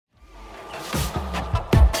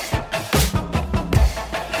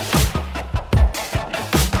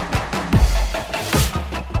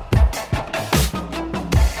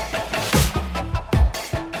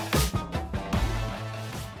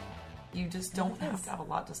You just don't have to have a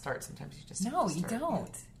lot to start. Sometimes you just No, you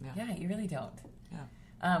don't. Yeah, you really don't.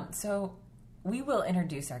 Yeah. So we will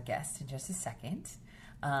introduce our guest in just a second.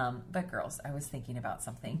 But girls, I was thinking about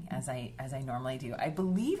something as I normally do. I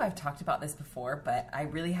believe I've talked about this before, but I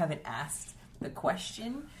really haven't asked the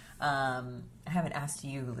question. I haven't asked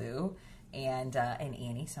you, Lou, and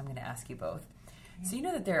Annie, so I'm going to ask you both. So you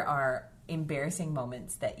know that there are embarrassing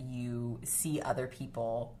moments that you see other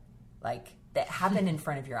people that happen in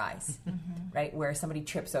front of your eyes, right? Where somebody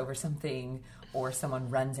trips over something, or someone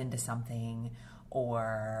runs into something,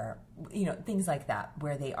 or things like that,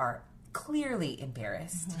 where they are clearly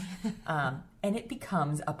embarrassed, and it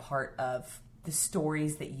becomes a part of the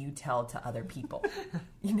stories that you tell to other people,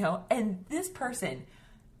 and this person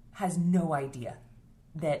has no idea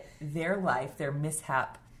that their life, their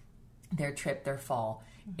mishap, their trip, their fall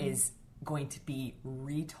is going to be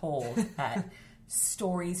retold at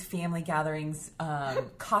stories, family gatherings,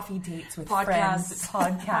 coffee dates with friends,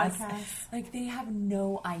 podcasts. Like, they have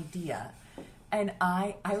no idea. And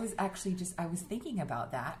I was actually I was thinking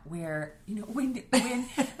about that, where, when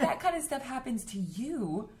that kind of stuff happens to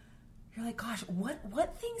you, you're like, gosh,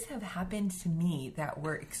 what things have happened to me that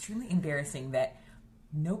were extremely embarrassing, that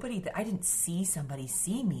I didn't see somebody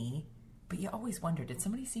see me, but you always wonder, did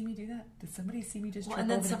somebody see me do that? Did somebody see me just trip over? And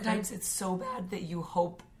then sometimes it's so bad that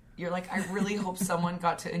you're like, I really hope someone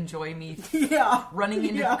got to enjoy me running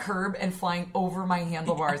into the curb and flying over my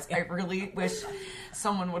handlebars. I really wish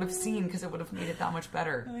someone would have seen, because it would have made it that much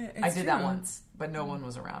better. I did that once, but no one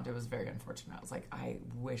was around. It was very unfortunate. I was like, I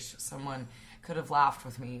wish someone could have laughed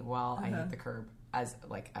with me while I hit the curb, as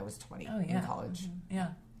I was 20 in college. Yeah.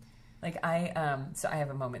 Like, so I have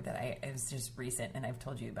a moment that it was just recent, and I've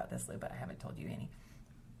told you about this, Lou, but I haven't told you, Annie.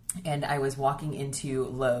 And I was walking into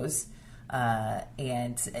Lowe's,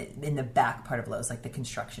 and in the back part of Lowe's, like the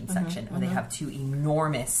construction section, where they have two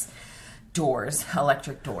enormous doors,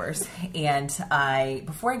 electric doors. And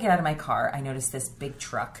before I get out of my car, I noticed this big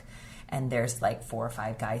truck, and there's like 4 or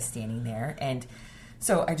 5 guys standing there. And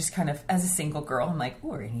so I just kind of, as a single girl, I'm like,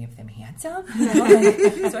 "Ooh, are any of them handsome?"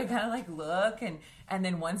 So I kind of look, and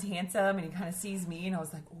then one's handsome, and he kind of sees me, and I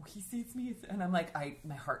was like, "Oh, he sees me," and I'm like,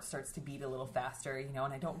 my heart starts to beat a little faster, and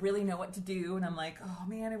I don't really know what to do, and I'm like, "Oh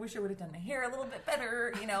man, I wish I would have done my hair a little bit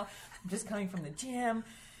better," I'm just coming from the gym,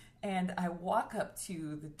 and I walk up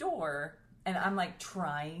to the door, and I'm like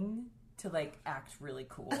trying to act really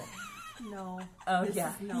cool. No. Oh,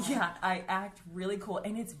 yeah. No. Yeah, I act really cool.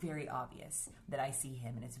 And it's very obvious that I see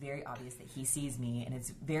him. And it's very obvious that he sees me. And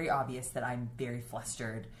it's very obvious that I'm very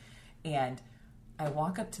flustered. And I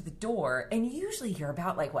walk up to the door. And usually you're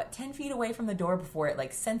about, 10 feet away from the door before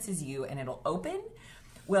it, senses you and it'll open.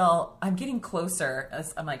 Well, I'm getting closer.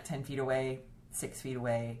 I'm 10 feet away, 6 feet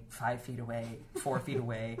away, 5 feet away, 4 feet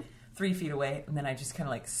away, 3 feet away. And then I just kind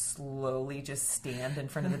of, slowly just stand in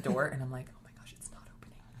front of the door. And I'm like,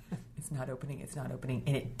 it's not opening,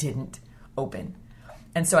 and it didn't open.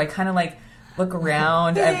 And so I kind of look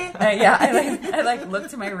around. I look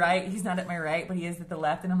to my right. He's not at my right, but he is at the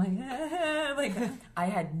left, and I'm like I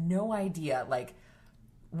had no idea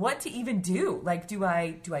what to even do. Do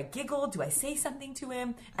I giggle? Do I say something to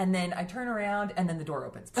him? And then I turn around, and then the door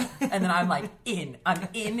opens, and then I'm in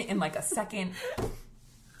a second.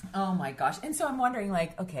 Oh my gosh. And so I'm wondering,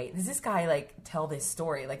 okay, does this guy tell this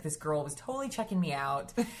story? This girl was totally checking me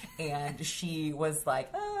out, and she was like,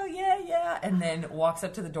 "Oh yeah," and then walks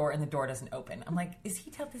up to the door, and the door doesn't open. I'm like, has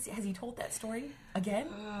he told that story again?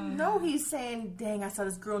 No, he's saying, "Dang, I saw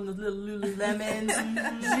this girl in the little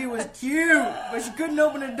Lululemons. She was cute, but she couldn't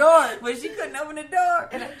open the door.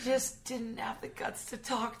 And I just didn't have the guts to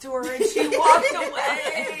talk to her, and she walked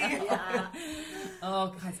away. Yeah.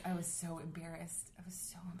 Oh, guys, I was so embarrassed.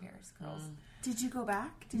 Girls. Did you go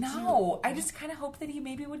back? No, I just kind of hoped that he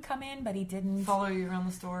maybe would come in, but he didn't. Follow you around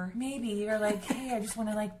the store? Maybe. Or hey, I just want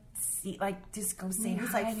to see, just go say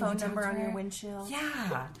hi. His phone number on your windshield.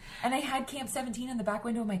 Yeah. And I had Camp 17 on the back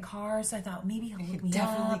window of my car, so I thought maybe he'll look me up.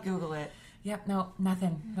 Definitely Google it. Yep, no,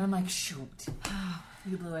 nothing. And I'm like, shoot.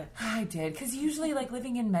 You blew it. I did. Because usually,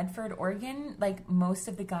 living in Medford, Oregon, most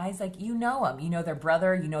of the guys, you know them. You know their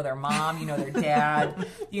brother, you know their mom, you know their dad.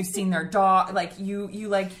 You've seen their dog. You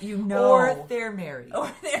know. Or they're married.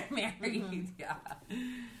 Mm-hmm. Yeah.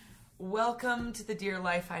 Welcome to the Dear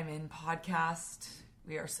Life I'm In podcast.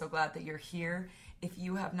 We are so glad that you're here. If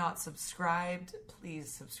you have not subscribed,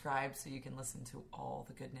 please subscribe so you can listen to all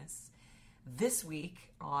the goodness. this week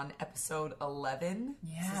on episode 11.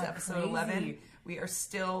 Yeah, this is episode 11. We are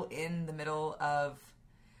still in the middle of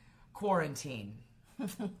quarantine.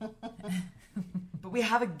 But we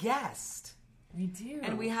have a guest. We do.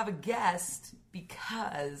 And we have a guest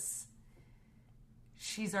because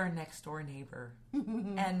she's our next door neighbor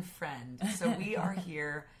and friend. So we are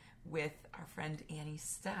here with our friend Annie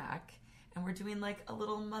Stack, and we're doing like a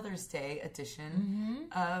little Mother's Day edition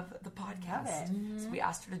of the podcast. So we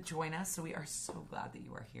asked her to join us, so we are so glad that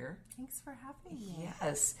you are here. Thanks for having me.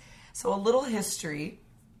 Yes. So a little history.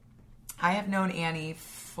 I have known Annie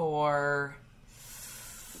for,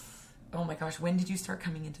 oh my gosh, when did you start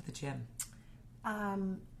coming into the gym?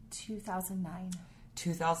 2009.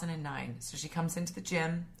 2009. So she comes into the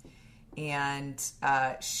gym, and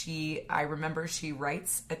I remember she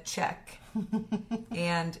writes a check,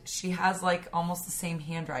 and she has like almost the same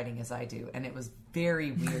handwriting as I do, and it was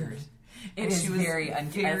very weird. It's very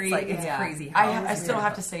crazy. I still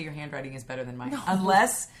have to say your handwriting is better than mine,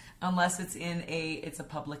 unless it's a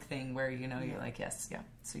public thing where you're like, yes, yeah,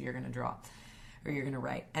 so you're gonna draw or you're gonna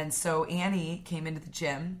write. And so Annie came into the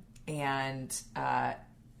gym, and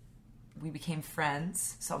we became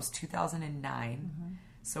friends. So it was 2009.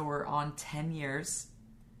 So we're on 10 years.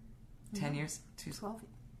 10 years? 12.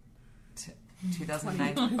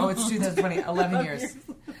 2009. Oh, it's 2020. 11 years.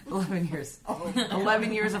 11 years.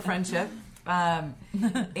 11 years of friendship.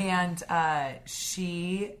 And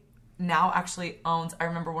she now actually owns, I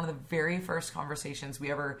remember one of the very first conversations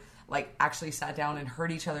we ever like actually sat down and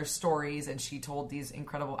heard each other's stories, and she told these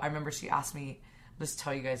incredible, I remember she asked me, let's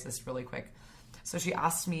tell you guys this really quick. So she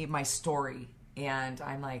asked me my story, and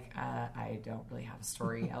I'm like, I don't really have a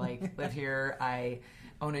story. I like live here. I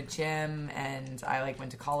own a gym, and I like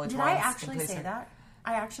went to college. Did I actually say that?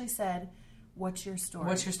 I actually said, "What's your story?"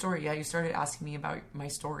 What's your story? Yeah, you started asking me about my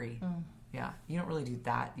story. Yeah, you don't really do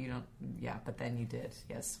that. You don't. Yeah, but then you did.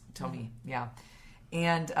 Yes, tell me. Yeah,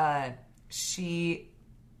 and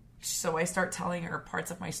So I start telling her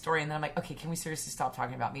parts of my story, and then I'm like, okay, can we seriously stop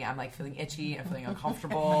talking about me? I'm like feeling itchy, I'm feeling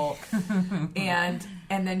uncomfortable. and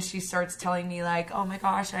then she starts telling me like, oh my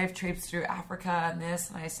gosh, I've traipsed through Africa and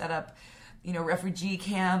this, and I set up, refugee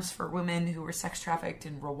camps for women who were sex trafficked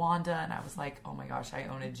in Rwanda. And I was like, oh my gosh, I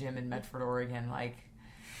own a gym in Medford, Oregon. Like,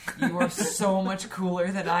 you are so much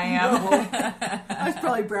cooler than I am. I was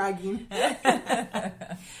probably bragging.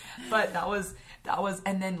 But that was,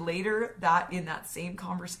 and then later in that same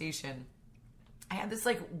conversation, I had this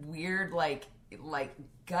like weird, like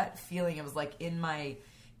gut feeling. It was like in my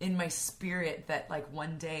spirit that like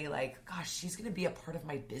one day, like, gosh, she's going to be a part of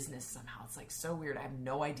my business somehow. It's like so weird. I have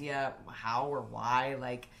no idea how or why,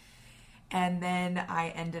 like, and then I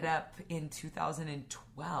ended up in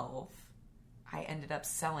 2012, I ended up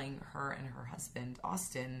selling her and her husband,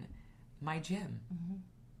 Austin, my gym.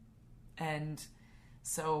 And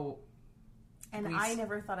so... And I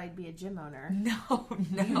never thought I'd be a gym owner. No.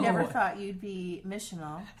 You never thought you'd be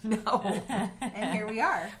missional. No. And here we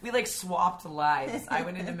are. We like swapped lives. I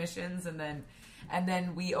went into missions, and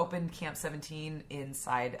then we opened Camp 17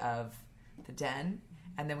 inside of the Den,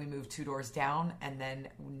 and then we moved 2 doors down, and then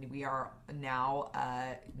we are now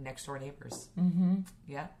next door neighbors.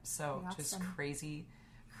 Yeah. So awesome. Just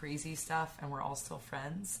crazy stuff, and we're all still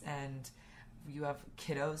friends. And you have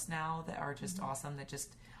kiddos now that are just awesome. That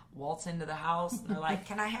just waltz into the house and they're like,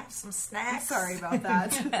 can I have some snacks? Sorry about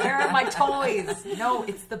that. Where are my toys? No,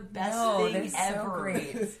 it's the best thing ever. So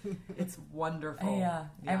great. It's wonderful. Yeah.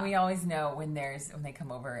 And we always know when they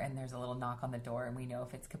come over and there's a little knock on the door, and we know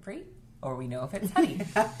if it's Capri or we know if it's Honey.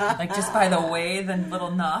 Like just by the way, the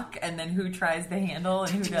little knock, and then who tries the handle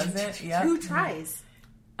and who doesn't. Yeah. Who tries?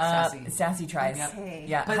 Sassy tries. Okay.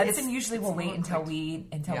 Yeah, but Hudson usually will wait until we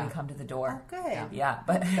come to the door. Oh, good. Yeah,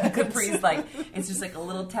 but Capri's like, it's just like a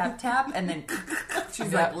little tap, and then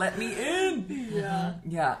she's like, let me in.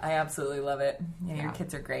 Yeah, I absolutely love it. Yeah, your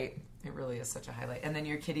kids are great. It really is such a highlight. And then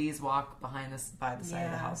your kitties walk by the side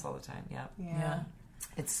of the house all the time. Yeah.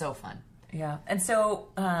 It's so fun. Yeah, and so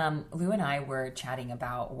Lou and I were chatting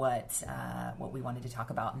about what we wanted to talk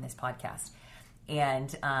about in this podcast.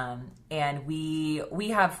 And we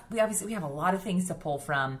obviously have a lot of things to pull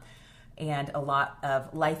from and a lot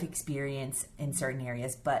of life experience in certain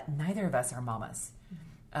areas, but neither of us are mamas.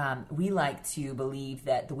 We like to believe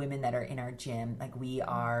that the women that are in our gym, like we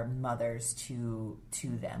are mothers to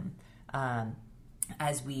them,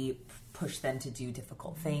 as we push them to do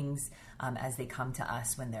difficult things, as they come to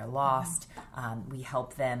us when they're lost. We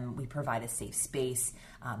help them. We provide a safe space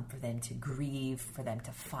for them to grieve, for them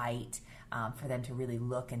to fight, for them to really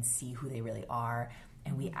look and see who they really are.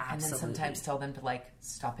 And we absolutely... And then sometimes tell them to, like,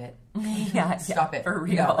 stop it. Stop it. For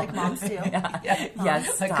real. Yeah, like moms do.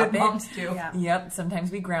 Yes, like good moms do. Yeah. Yep.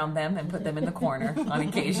 Sometimes we ground them and put them in the corner on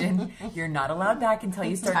occasion. You're not allowed back until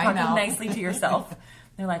you start talking nicely to yourself.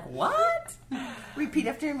 They're like, what? Repeat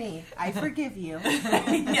after me. I forgive you.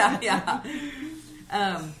 Yeah.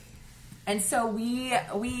 And so we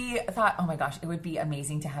thought, oh my gosh, it would be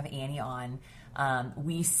amazing to have Annie on.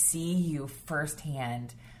 We see you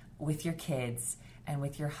firsthand with your kids and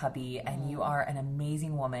with your hubby, and you are an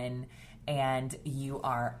amazing woman, and you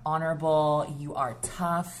are honorable, you are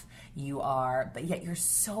tough, but yet you're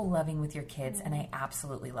so loving with your kids, and I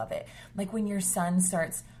absolutely love it. Like when your son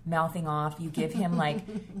starts mouthing off, you give him like,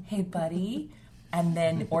 hey buddy, and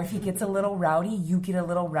then, or if he gets a little rowdy, you get a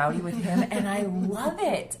little rowdy with him, and I love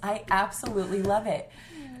it. I absolutely love it.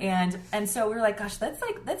 And so we were like, gosh, let's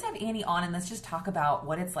have Annie on and let's just talk about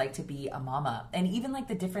what it's like to be a mama, and even like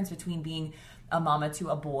the difference between being a mama to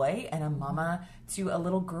a boy and a mama to a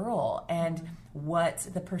little girl, and what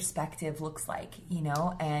the perspective looks like, you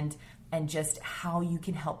know, and just how you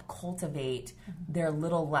can help cultivate their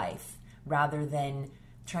little life rather than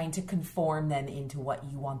trying to conform them into what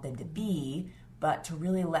you want them to be, but to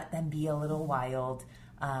really let them be a little wild.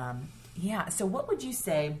 So what would you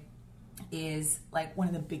say is like one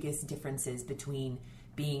of the biggest differences between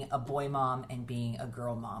being a boy mom and being a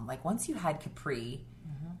girl mom? Like once you had Capri,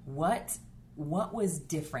 what was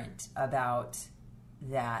different about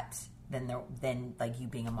that than like you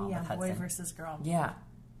being a mom with Hudson? Boy versus girl. Yeah.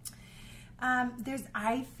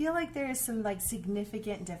 I feel like there is some like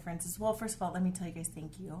significant differences. Well, first of all, let me tell you guys,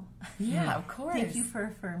 thank you. Yeah, of course. Thank you for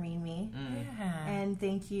affirming me. Yeah. And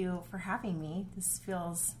thank you for having me. This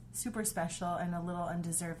feels super special and a little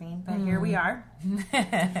undeserving, but here we are.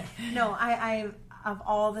 No, I of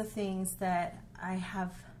all the things that I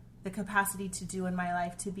have the capacity to do in my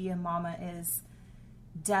life, to be a mama is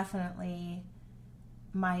definitely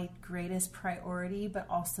my greatest priority, but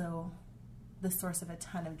also the source of a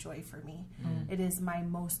ton of joy for me. It is my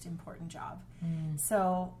most important job.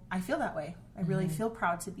 So I feel that way. I really feel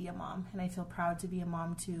proud to be a mom, and I feel proud to be a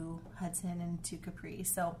mom to Hudson and to Capri.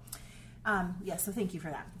 So so thank you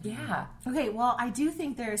for that. Yeah. Okay, well, I do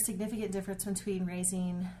think there's a significant difference between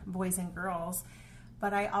raising boys and girls,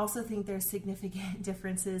 but I also think there's significant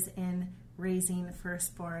differences in raising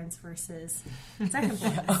firstborns versus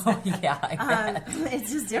secondborns.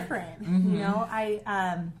 It's just different. You know,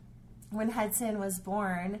 when Hudson was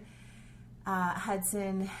born,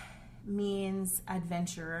 Hudson means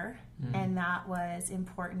adventurer, and that was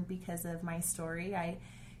important because of my story. I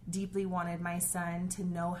deeply wanted my son to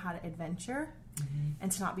know how to adventure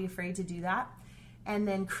and to not be afraid to do that. And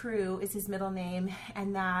then Crew is his middle name,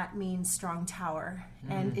 and that means strong tower.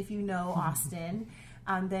 And if you know Austin,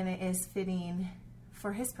 then it is fitting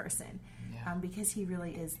for his person, because he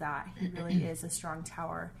really is that. He really is a strong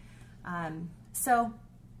tower. So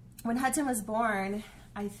when Hudson was born,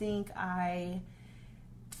 I think I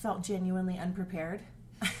felt genuinely unprepared.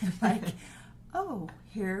 Like, oh,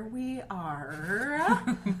 here we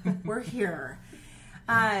are. We're here.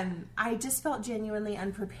 I just felt genuinely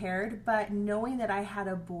unprepared, but knowing that I had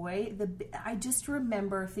a boy, I just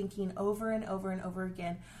remember thinking over and over and over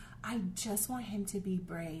again, I just want him to be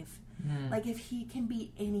brave. Like if he can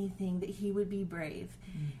be anything, that he would be brave.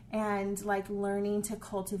 And like learning to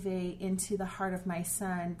cultivate into the heart of my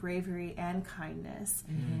son bravery and kindness,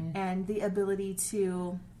 and the ability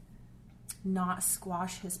to not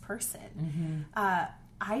squash his person.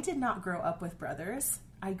 I did not grow up with brothers.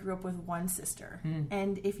 I grew up with one sister.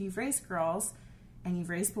 And if you've raised girls and you've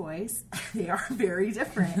raised boys, they are very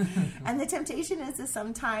different. And the temptation is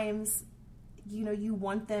sometimes, you know, you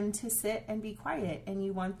want them to sit and be quiet, and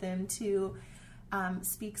you want them to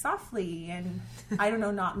speak softly, and I don't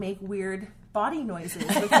know, not make weird body noises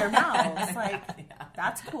with their mouths. Like,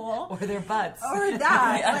 that's cool. Or their butts. Or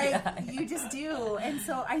that. You just do. And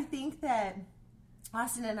so I think that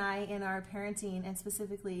Austin and I, in our parenting, and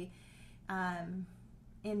specifically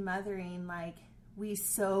in mothering, like, we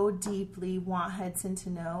so deeply want Hudson to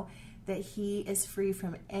know that he is free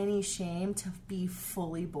from any shame to be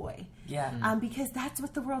fully boy. Because that's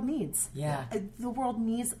what the world needs. The world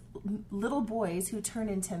needs little boys who turn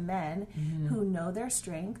into men, who know their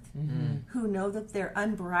strength, who know that their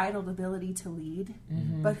unbridled ability to lead,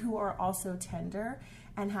 but who are also tender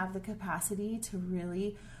and have the capacity to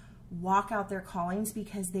really walk out their callings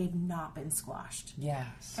because they've not been squashed.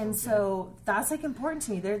 So that's like important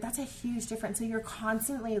to me. That's a huge difference. So you're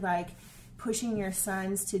constantly like pushing your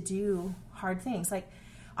sons to do hard things. Like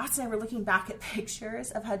Austin and I were looking back at pictures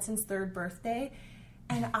of Hudson's 3rd birthday,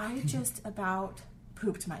 and I just about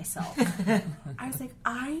pooped myself. I was like,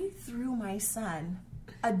 I threw my son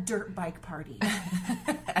a dirt bike party.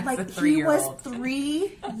 Like he was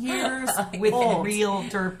 3 years with old. real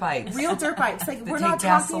dirt bikes. Real dirt bikes. Like we're not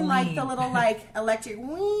talking like the little like electric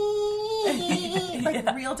wee,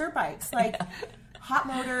 like real dirt bikes. Like hot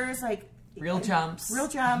motors, like real jumps. Real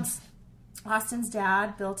jumps. Austin's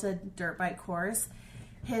dad built a dirt bike course.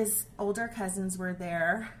 His older cousins were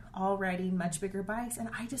there, all riding much bigger bikes, and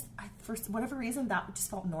I for whatever reason, that just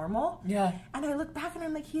felt normal. Yeah. And I look back and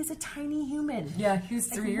I'm like, he's a tiny human. Yeah, he was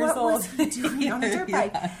 3 years what old. What was he doing on a dirt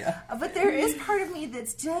bike? Yeah. But there is part of me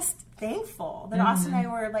that's just thankful that Austin and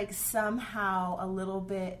I were like somehow a little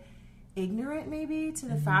bit ignorant maybe to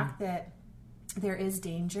the fact that there is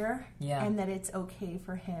danger and that it's okay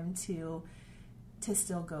for him to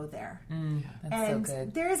still go there. That's and so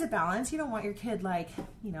good. there is a balance. You don't want your kid like,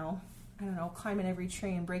 you know, I don't know, climbing every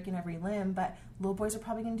tree and breaking every limb, but little boys are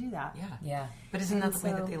probably going to do that. Yeah. But isn't that the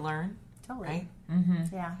way that they learn? Totally. Right?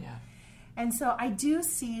 Mm-hmm. Yeah. Yeah. And so I do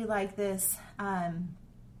see like this, I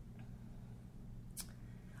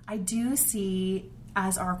do see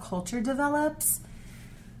as our culture develops,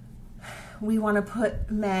 we want to put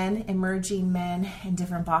emerging men in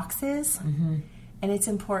different boxes. And it's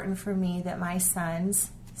important for me that my son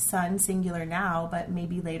singular now, but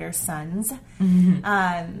maybe later sons,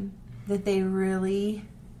 that they really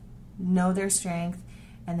know their strength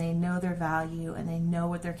and they know their value and they know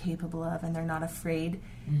what they're capable of and they're not afraid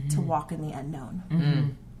to walk in the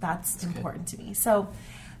unknown. That's important to me. So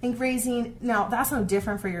I think now that's no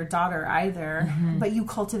different for your daughter either, but you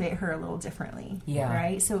cultivate her a little differently,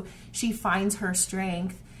 right? So she finds her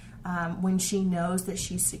strength when she knows that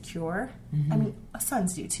she's secure. I mean,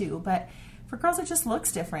 sons do too, but for girls it just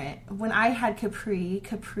looks different. When I had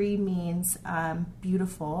Capri means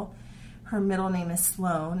beautiful. Her middle name is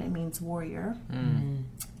Sloan. It means warrior.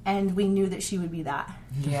 And we knew that she would be that.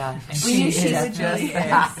 Yeah. We knew she would be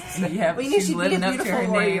that. We knew she'd be a beautiful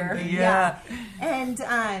warrior. Yeah. And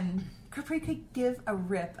Capri could give a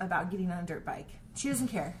rip about getting on a dirt bike. She doesn't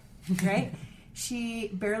care, right? She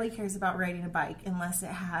barely cares about riding a bike unless it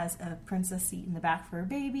has a princess seat in the back for her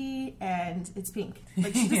baby and it's pink.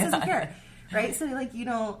 Like she just doesn't care, right? So like you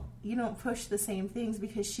don't push the same things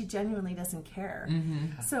because she genuinely doesn't care.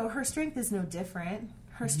 So her strength is no different.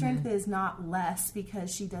 Her strength is not less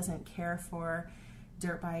because she doesn't care for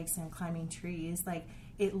dirt bikes and climbing trees. Like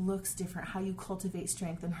it looks different. How you cultivate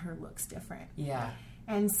strength in her looks different. Yeah.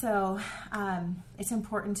 And so it's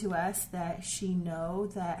important to us that she know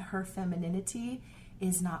that her femininity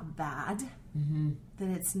is not bad, that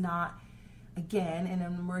it's not, again, in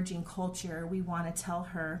an emerging culture, we want to tell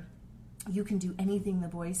her, you can do anything the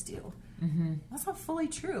boys do. That's not fully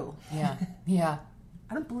true. Yeah.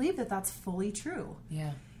 I don't believe that that's fully true.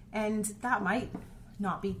 Yeah. And that might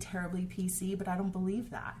not be terribly PC, but I don't believe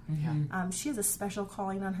that. She has a special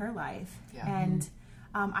calling on her life. And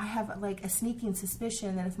I have like a sneaking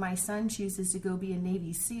suspicion that if my son chooses to go be a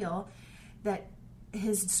Navy SEAL, that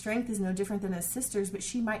his strength is no different than his sister's, but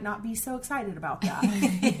she might not be so excited about that.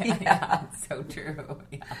 Yeah, so true.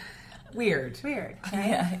 Yeah. Weird, right?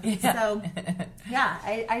 Yeah. So,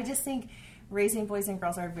 I just think raising boys and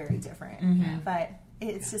girls are very different, but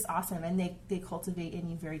it's just awesome, and they cultivate in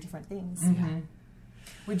you very different things.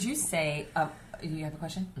 Would you say, do you have a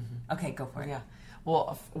question? Okay, go for it. Yeah.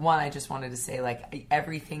 Well, one, I just wanted to say, like,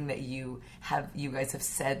 everything that you guys have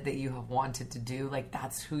said that you have wanted to do, like,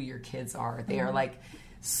 that's who your kids are. They are, like,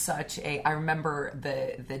 I remember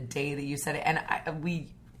the day that you said it, and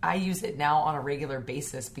I use it now on a regular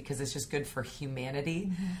basis because it's just good for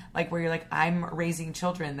humanity. Like, where you're like, I'm raising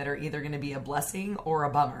children that are either going to be a blessing or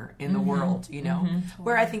a bummer in the world, you know?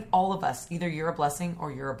 Where I think all of us, either you're a blessing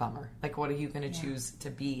or you're a bummer. Like, what are you going to choose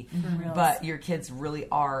to be? But your kids really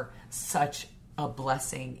are such a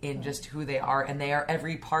blessing in just who they are, and they are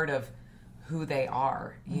every part of who they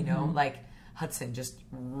are, you know? Like Hudson just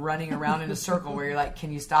running around in a circle where you're like,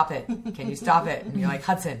 can you stop it? Can you stop it? And you're like,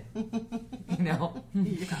 Hudson, you know?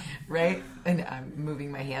 Right? And I'm moving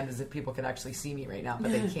my hand as if people could actually see me right now,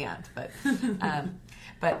 but they can't. But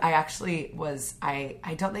I actually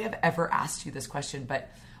I don't think I've ever asked you this question, but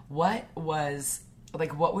what was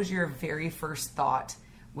your very first thought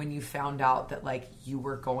when you found out that, like, you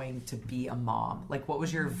were going to be a mom? Like, what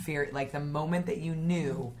was your the moment that you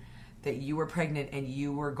knew that you were pregnant and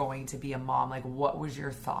you were going to be a mom? Like, what was your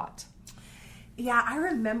thought? Yeah, I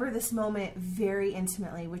remember this moment very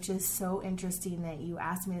intimately, which is so interesting that you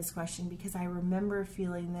asked me this question, because I remember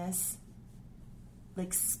feeling this,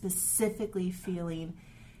 like, specifically feeling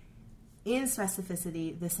in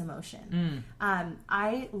specificity this emotion.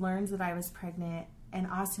 I learned that I was pregnant, and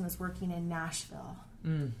Austin was working in Nashville.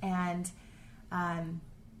 And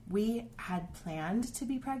we had planned to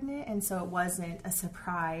be pregnant, and so it wasn't a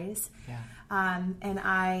surprise. Yeah. And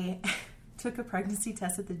I took a pregnancy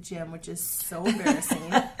test at the gym, which is so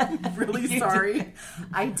embarrassing. I'm really sorry.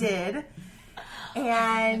 I did.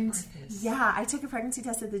 And yeah, I took a pregnancy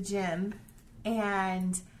test at the gym,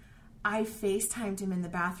 and I FaceTimed him in the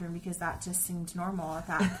bathroom because that just seemed normal at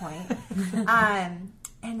that point.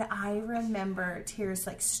 And I remember tears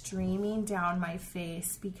like streaming down my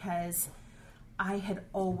face because I had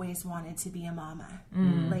always wanted to be a mama.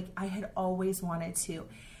 Like I had always wanted to.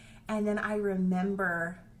 And then I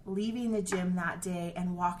remember leaving the gym that day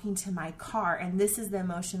and walking to my car. And this is the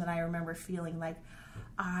emotion that I remember feeling. Like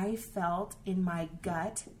I felt in my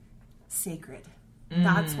gut sacred.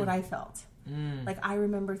 That's what I felt. Like I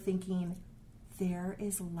remember thinking, there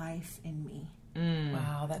is life in me.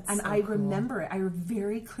 Wow, that's and so I cool. remember it. I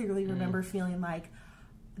very clearly remember feeling like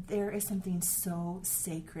there is something so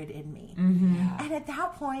sacred in me. And at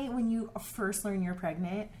that point, when you first learn you're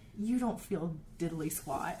pregnant, you don't feel diddly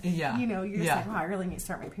squat. Yeah. You know, you're just like, oh, I really need to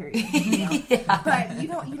start my period. You know? But you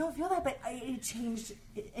don't feel that. But it changed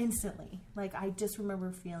instantly. Like I just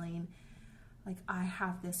remember feeling like I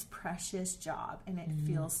have this precious job and it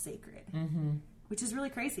feels sacred, which is really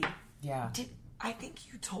crazy. Yeah. I think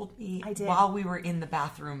you told me I did. while we were in the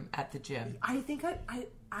bathroom at the gym. I think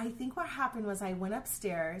what happened was I went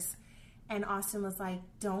upstairs and Austin was like,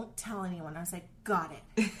 don't tell anyone. I was like, got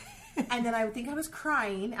it. And then I think I was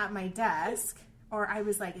crying at my desk, or I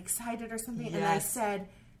was like excited or something. Yes. And I said,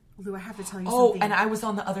 Lou, I have to tell you Oh, something. and I was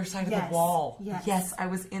on the other side of the wall. Yes. I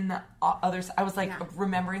was in the other side. I was like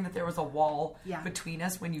remembering that there was a wall Yeah. between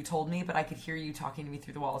us when you told me, but I could hear you talking to me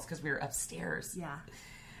through the walls because we were upstairs.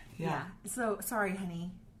 Yeah. So sorry,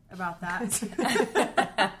 honey, about that.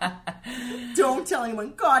 Don't tell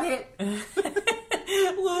anyone. Got it.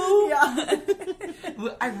 Lou.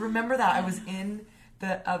 Yeah. I remember that. I was in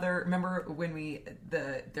the other, remember when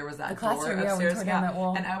there was that door classroom, upstairs? we tore down that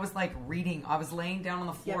wall. And I was like reading, I was laying down on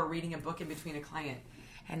the floor reading a book in between a client.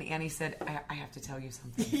 And Annie said, I have to tell you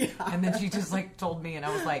something. And then she just like told me, and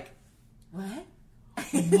I was like, What?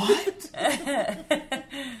 what?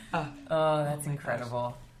 Oh, that's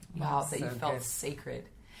incredible. Wow, that So you felt good. sacred.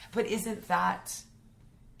 But isn't that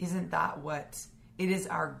what it is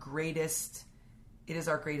our greatest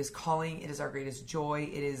calling, it is our greatest joy,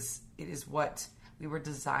 it is what we were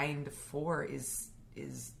designed for is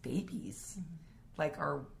babies. Like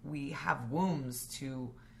we have wombs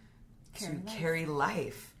to carry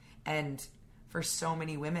life. And for so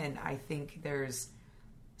many women, I think there's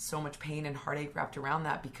so much pain and heartache wrapped around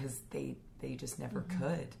that because they just never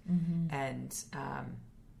could. And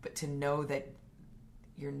but to know that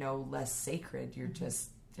you're no less sacred, you're just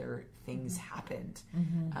things happened.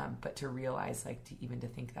 But to realize, like, to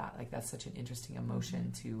think that, like, that's such an interesting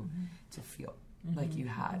emotion to feel like you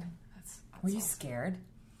had. That's Were you awesome. scared?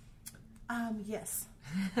 Yes.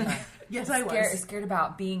 Yes, I was. Scared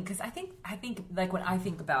about being, because I think like when I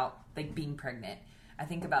think about like being pregnant, I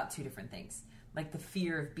think about two different things, like the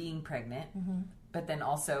fear of being pregnant, but then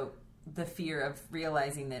also the fear of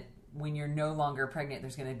realizing that when you're no longer pregnant,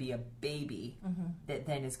 there's going to be a baby that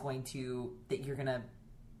then is that you're going to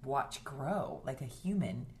watch grow like a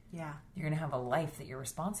human. Yeah. You're going to have a life that you're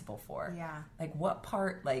responsible for. Yeah. Like what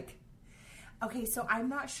part, like... Okay, so I'm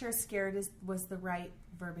not sure scared was the right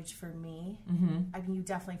verbiage for me. I mean, you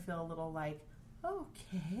definitely feel a little like,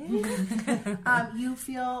 okay. You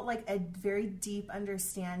feel like a very deep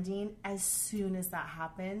understanding as soon as that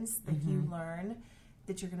happens, that you learn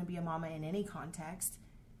that you're going to be a mama in any context,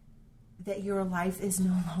 that your life is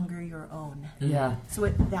no longer your own. Yeah. So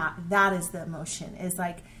that is the emotion, is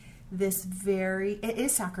like this it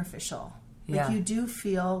is sacrificial. Like you do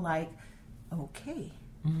feel like, okay,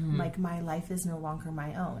 like my life is no longer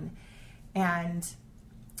my own. And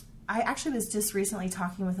I actually was just recently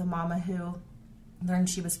talking with a mama who learned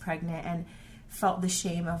she was pregnant and felt the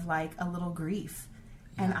shame of like a little grief.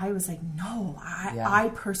 And I was like, no,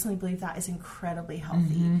 I personally believe that is incredibly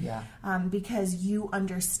healthy. Because you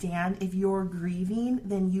understand, if you're grieving,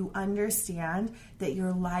 then you understand that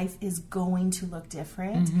your life is going to look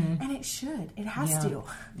different. And it should. It has to.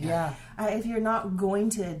 If you're not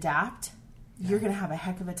going to adapt, you're going to have a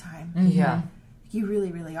heck of a time. You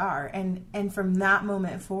really, really are. And from that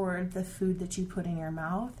moment forward, the food that you put in your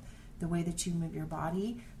mouth, the way that you move your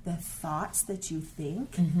body, the thoughts that you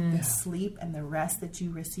think, the sleep and the rest that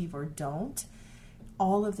you receive or don't,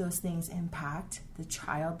 all of those things impact the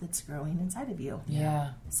child that's growing inside of you.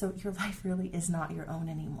 So your life really is not your own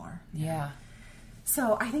anymore. Yeah.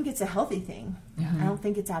 So I think it's a healthy thing. I don't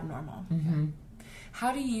think it's abnormal.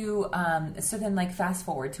 How do you, so then like fast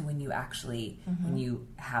forward to when you actually, when you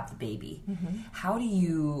have the baby, how do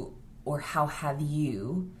you, or how have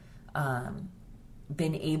you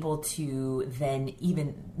been able to then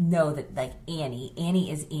even know that like Annie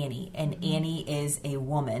is Annie, and Annie is a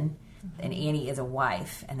woman, and Annie is a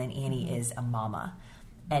wife, and then Annie is a mama.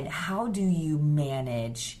 And how do you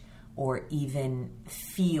manage or even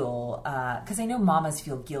feel, because I know mamas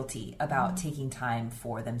feel guilty about taking time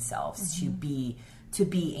for themselves to be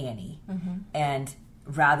Annie. And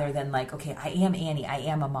rather than like, okay, I am Annie, I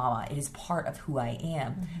am a mama, it is part of who I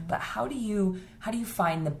am. But how do you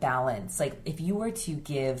find the balance? Like if you were to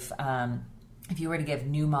give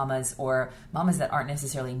new mamas, or mamas that aren't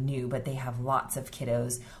necessarily new, but they have lots of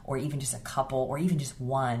kiddos, or even just a couple, or even just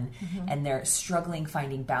one, and they're struggling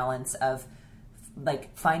finding balance of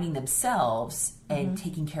like finding themselves and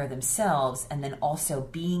taking care of themselves, and then also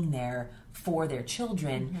being there for their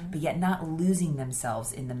children, but yet not losing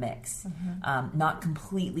themselves in the mix, not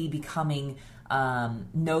completely becoming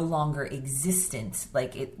no longer existent,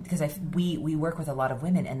 like it, because we work with a lot of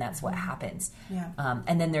women, and that's what happens.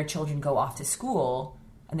 And then their children go off to school,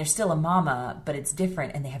 and they're still a mama, but it's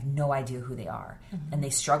different, and they have no idea who they are, and they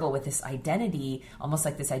struggle with this identity, almost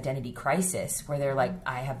like this identity crisis, where they're like,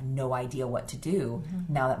 I have no idea what to do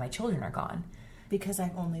now that my children are gone, because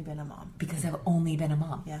I've only been a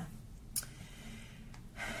mom. Yeah.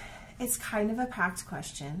 It's kind of a packed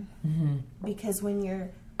question, because when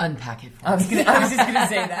you're unpack it for I was just gonna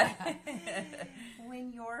say that.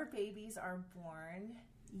 When your babies are born,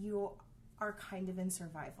 you are kind of in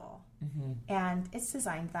survival, and it's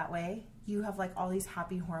designed that way. You have like all these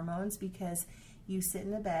happy hormones because you sit in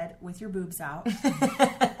the bed with your boobs out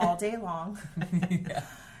all day long,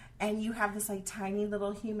 and you have this like tiny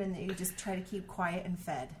little human that you just try to keep quiet and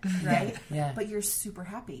fed, right? But you're super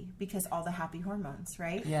happy because all the happy hormones,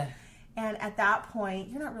 right? And at that point,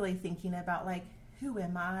 you're not really thinking about like, who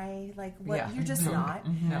am I? Like what? You're just not.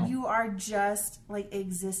 You are just like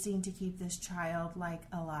existing to keep this child like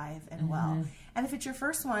alive and well. And if it's your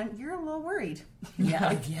first one, you're a little worried.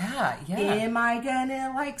 Like, am I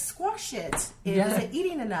gonna like squash it? Is it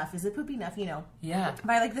eating enough? Is it poopy enough? You know.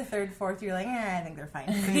 By like the third, fourth, you're like, I think they're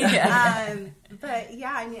fine. But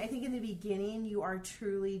yeah, I mean, I think in the beginning you are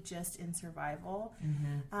truly just in survival.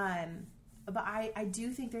 But I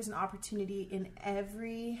do think there's an opportunity in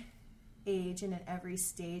every age and in every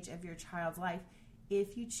stage of your child's life,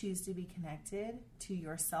 if you choose to be connected to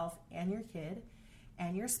yourself and your kid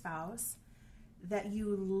and your spouse, that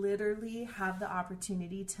you literally have the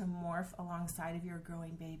opportunity to morph alongside of your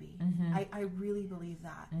growing baby. I really believe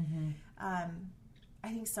that. I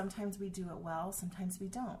think sometimes we do it well, sometimes we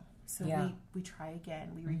don't. So we try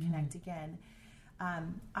again, we reconnect again.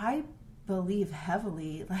 I believe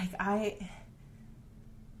heavily, like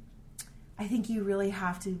I think you really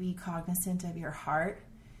have to be cognizant of your heart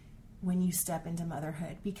when you step into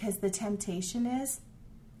motherhood, because the temptation is,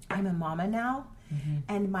 I'm a mama now,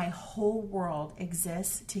 and my whole world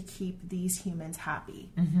exists to keep these humans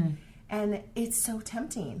happy. And it's so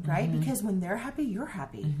tempting, right? Because when they're happy, you're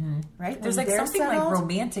happy, right? There's like something settled, like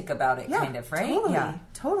romantic about it, kind of, right?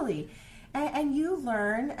 Totally. And you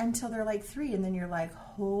learn until they're like 3, and then you're like,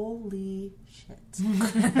 holy shit.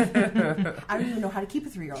 I don't even know how to keep a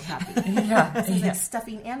 3-year-old happy. It's like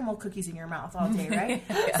stuffing animal cookies in your mouth all day, right?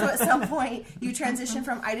 So at some point, you transition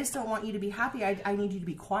from, I just don't want you to be happy, I need you to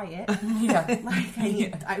be quiet.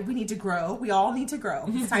 Like, we need to grow. We all need to grow.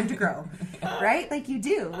 It's time to grow, right? Like you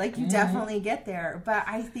do. Like you definitely get there. But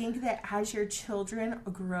I think that as your children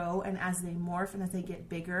grow and as they morph and as they get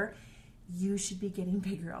bigger, you should be getting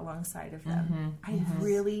bigger alongside of them. I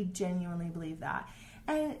really genuinely believe that.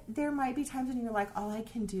 And there might be times when you're like, all I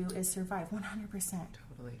can do is survive. 100%.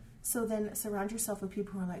 Totally. So then surround yourself with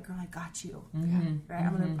people who are like, girl, I got you. Right?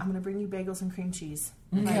 I'm gonna bring you bagels and cream cheese.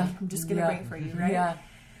 Like, I'm just gonna bring it for you, right?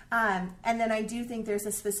 And then I do think there's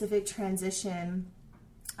a specific transition.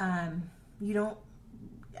 You don't,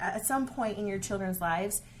 at some point in your children's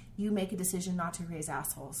lives, you make a decision not to raise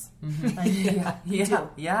assholes. Like, you do.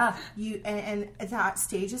 You and that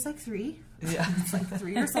stage is like 3. It's like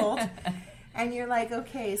 3 years old. And you're like,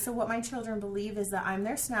 okay, so what my children believe is that I'm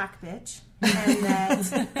their snack bitch, and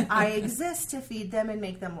that I exist to feed them and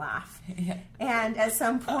make them laugh. And at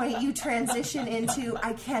some point you transition into,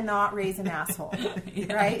 I cannot raise an asshole,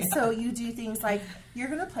 right? So you do things like, you're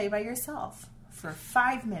going to play by yourself for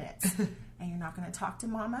 5 minutes. And you're not going to talk to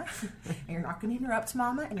mama, and you're not going to interrupt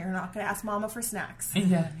mama, and you're not going to ask mama for snacks.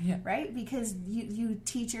 Right? Because you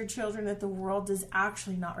teach your children that the world does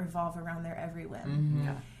actually not revolve around their every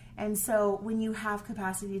whim. And so when you have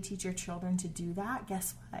capacity to teach your children to do that,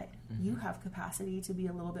 guess what? Mm-hmm. You have capacity to be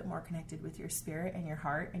a little bit more connected with your spirit and your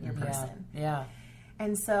heart and your person. Yeah.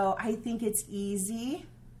 And so I think it's easy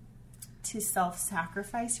to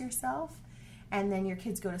self-sacrifice yourself, and then your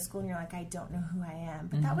kids go to school and you're like, I don't know who I am.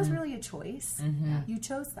 But that was really a choice. You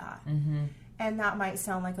chose that. And that might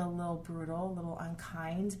sound like a little brutal, a little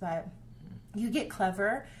unkind, but you get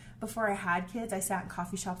clever. Before I had kids, I sat in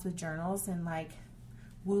coffee shops with journals and like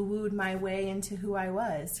woo-wooed my way into who I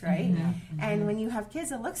was, right? And when you have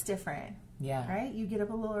kids, it looks different. Yeah. Right? You get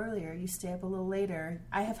up a little earlier, you stay up a little later.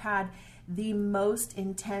 I have had the most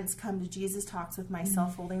intense come to Jesus talks with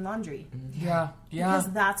myself folding laundry. Yeah.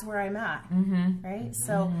 Because that's where I'm at. Right?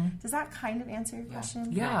 So does that kind of answer your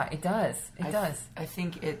question? Yeah, it does. It does. I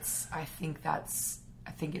think it's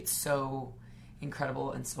so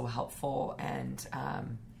incredible and so helpful and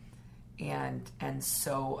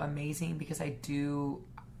so amazing, because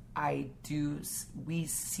we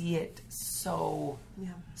see it so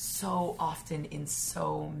often in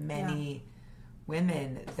so many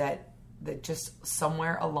women that just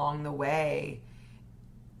somewhere along the way,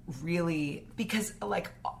 really, because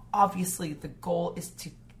like obviously the goal is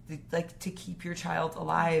to keep your child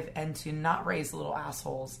alive and to not raise little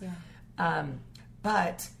assholes,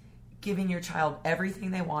 but giving your child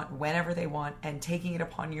everything they want whenever they want, and taking it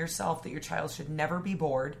upon yourself that your child should never be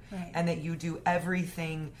bored, and that you do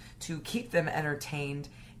everything to keep them entertained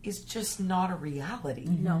is just not a reality.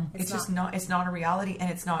 No, it's not a reality,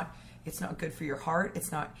 and it's not good for your heart.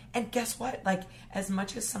 It's not. And guess what? Like, as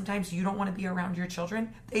much as sometimes you don't want to be around your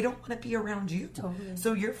children, they don't want to be around you. Totally.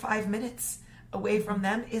 So your 5 minutes away from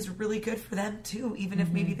them is really good for them too, even if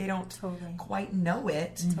maybe they don't quite know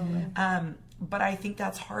it. But I think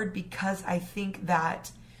that's hard, because I think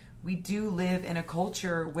that we do live in a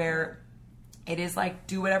culture where it is like,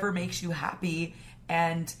 do whatever makes you happy.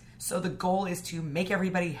 And so the goal is to make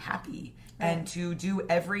everybody happy and to do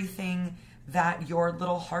everything that your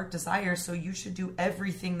little heart desires. So you should do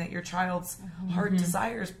everything that your child's heart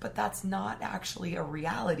desires, but that's not actually a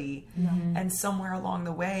reality. And somewhere along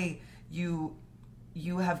the way, you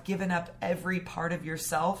have given up every part of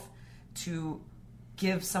yourself to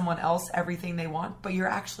give someone else everything they want, but you're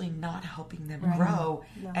actually not helping them grow,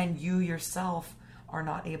 and you yourself are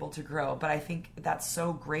not able to grow. But I think that's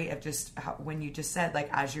so great of just how, when you just said, like,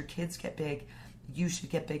 as your kids get big, you should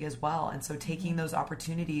get big as well. And so taking those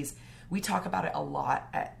opportunities, we talk about it a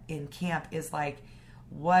lot in camp, is like,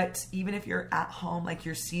 what, even if you're at home, like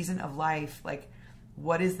your season of life, like,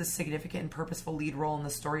 what is the significant and purposeful lead role in the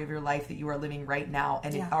story of your life that you are living right now?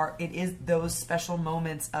 And it is those special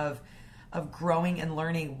moments of growing and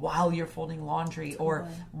learning while you're folding laundry or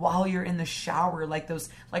while you're in the shower. Like those,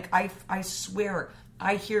 like I swear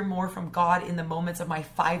I hear more from God in the moments of my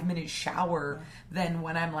 5-minute shower than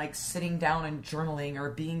when I'm like sitting down and journaling or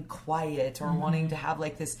being quiet or wanting to have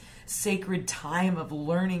like this sacred time of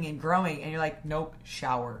learning and growing. And you're like, nope,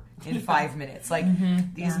 shower in 5 minutes. Like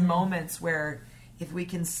these moments where if we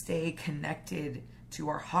can stay connected to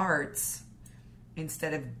our hearts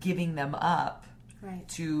instead of giving them up,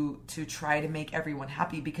 to try to make everyone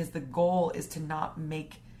happy, because the goal is to not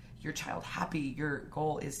make your child happy. Your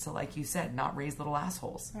goal is to, like you said, not raise little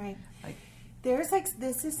assholes. Like, there's like,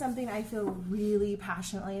 this is something I feel really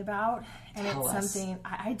passionately about, and it's something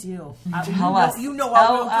I do. Tell us.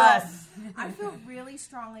 I feel really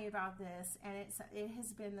strongly about this, and it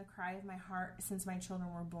has been the cry of my heart since my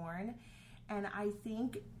children were born. And I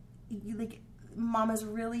think like mamas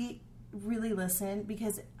really, really listen,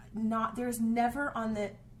 because there's never on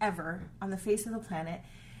the face of the planet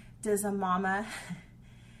does a mama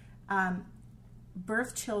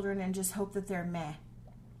birth children and just hope that they're meh,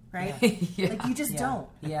 right? Like you just don't.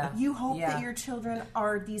 You hope that your children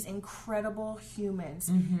are these incredible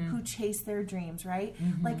humans who chase their dreams, right?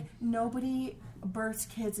 Like nobody births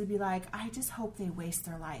kids and be like, I just hope they waste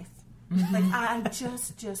their life. Like I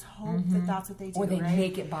just hope that that's what they do, or they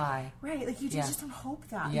make it by, right? Like you just don't hope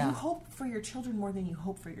that. You hope for your children more than you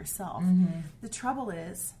hope for yourself. The trouble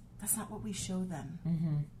is that's not what we show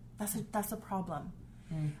them. That's a problem.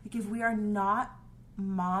 Like if we are not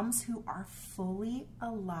moms who are fully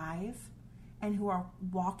alive and who are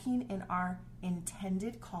walking in our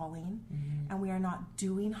intended calling, and we are not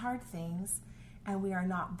doing hard things, and we are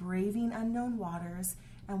not braving unknown waters,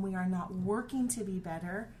 and we are not working to be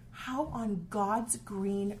better, how on God's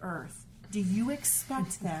green earth do you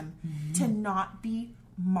expect them to not be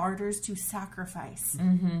martyrs to sacrifice?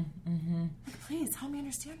 Like, please help me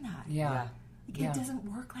understand that. Like, it doesn't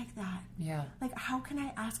work like that. Like, how can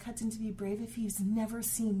I ask Hudson to be brave if he's never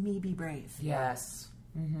seen me be brave? Yes.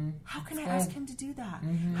 How can I ask him to do that?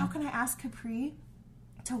 How can I ask Capri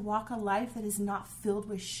to walk a life that is not filled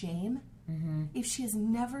with shame if she has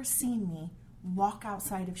never seen me walk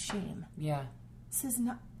outside of shame. Yeah. This is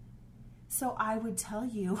not. So I would tell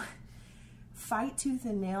you, fight tooth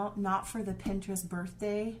and nail, not for the Pinterest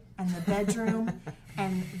birthday and the bedroom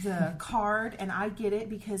and the card. And I get it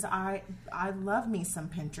because I love me some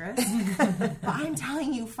Pinterest. But I'm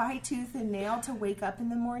telling you, fight tooth and nail to wake up in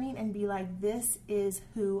the morning and be like, this is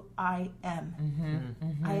who I am.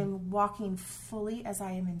 I am walking fully as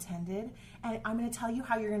I am intended. And I'm going to tell you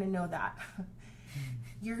how you're going to know that.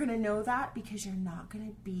 You're going to know that because you're not going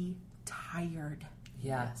to be tired.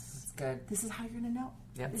 Yes, it's good. This is how you're going to know.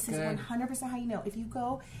 Yep. This is 100% how you know. If you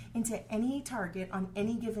go into any Target on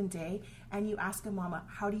any given day and you ask a mama,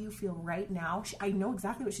 how do you feel right now? I know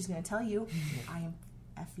exactly what she's going to tell you. I am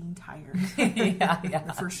effing tired.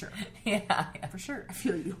 Yeah. For sure. Yeah. For sure. I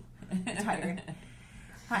feel you. I'm tired.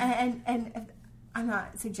 And I'm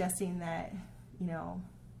not suggesting that,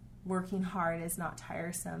 working hard is not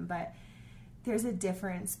tiresome, but there's a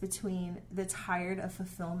difference between the tired of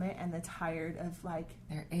fulfillment and the tired of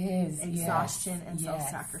there is exhaustion and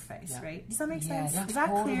self-sacrifice, right? Does that make sense? Yeah, is that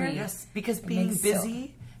totally clear? Yes, because being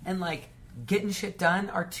busy and getting shit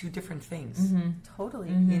done are two different things.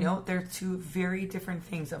 Totally. They're two very different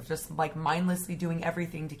things of just mindlessly doing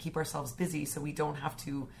everything to keep ourselves busy so we don't have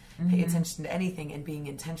to pay attention to anything and being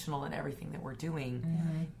intentional in everything that we're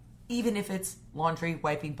doing. Even if it's laundry,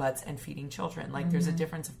 wiping butts, and feeding children. There's a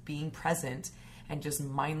difference of being present and just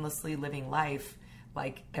mindlessly living life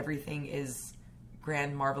like everything is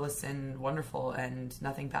grand, marvelous, and wonderful, and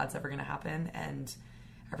nothing bad's ever going to happen, and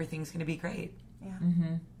everything's going to be great. Yeah.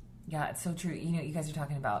 Yeah, it's so true. You guys are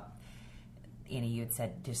talking about, Annie, you had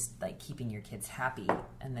said just keeping your kids happy,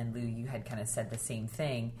 and then Lou, you had kind of said the same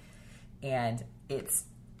thing, and it's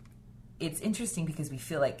interesting because we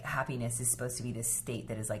feel like happiness is supposed to be this state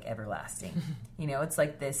that is everlasting. It's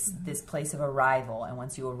like this place of arrival, and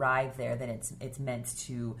once you arrive there, then it's meant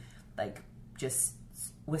to just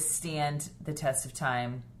withstand the test of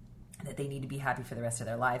time, that they need to be happy for the rest of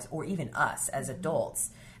their lives, or even us as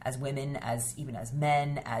adults, as women, even as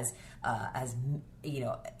men, as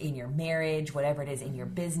in your marriage, whatever it is, in your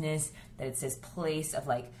business, that it's this place of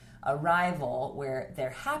arrival where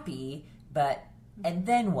they're happy, but and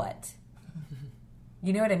then what?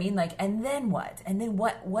 You know what I mean? And then what? And then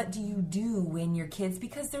what do you do when your kids,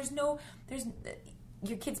 because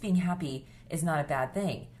your kids being happy is not a bad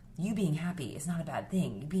thing. You being happy is not a bad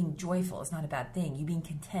thing. You being joyful is not a bad thing. You being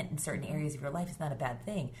content in certain areas of your life is not a bad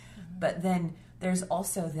thing. But then there's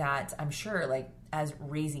also that, I'm sure, as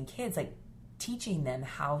raising kids, teaching them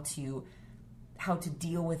how to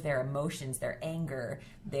deal with their emotions, their anger,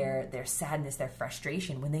 their sadness, their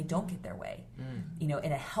frustration when they don't get their way,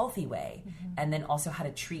 in a healthy way. And then also how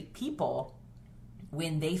to treat people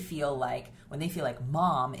when they feel like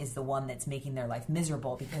mom is the one that's making their life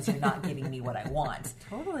miserable because you're not giving me what I want.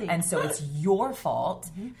 Totally. And so it's your fault.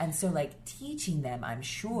 And so teaching them, I'm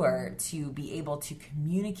sure, to be able to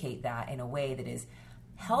communicate that in a way that is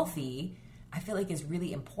healthy, I feel is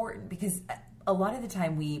really important, because a lot of the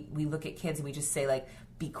time we look at kids and we just say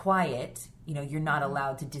be quiet, you're not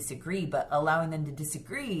allowed to disagree, but allowing them to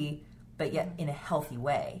disagree, but yet in a healthy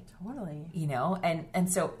way. Totally.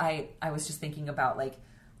 And so I was just thinking about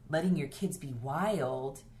letting your kids be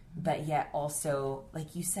wild, but yet also,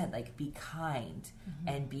 like you said, be kind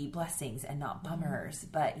and be blessings and not bummers,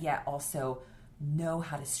 but yet also know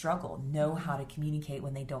how to struggle, know how to communicate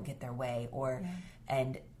when they don't get their way, or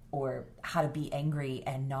how to be angry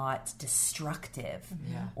and not destructive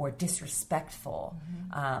or disrespectful.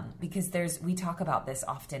 Because we talk about this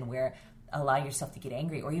often, where allow yourself to get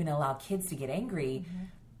angry, or even allow kids to get angry,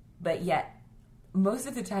 but yet most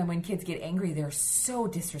of the time when kids get angry, they're so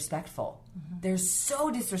disrespectful. They're so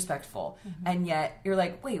disrespectful. And yet you're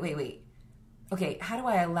wait. Okay, how do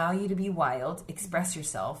I allow you to be wild, express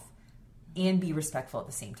yourself, and be respectful at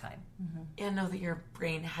the same time? And know that your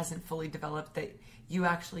brain hasn't fully developed, that you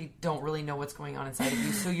actually don't really know what's going on inside of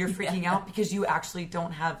you. So you're freaking out because you actually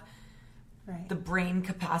don't have the brain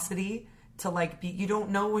capacity to you don't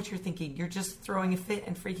know what you're thinking. You're just throwing a fit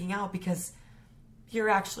and freaking out because you're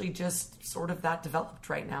actually just sort of that developed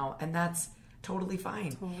right now. And that's totally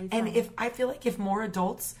fine. And I feel if more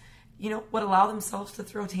adults, would allow themselves to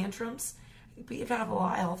throw tantrums, we'd have a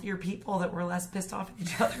lot healthier people that were less pissed off at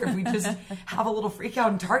each other if we just have a little freak out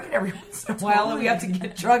and Target every once in a while and we have to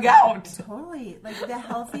get drug out. Totally. The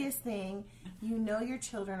healthiest thing, your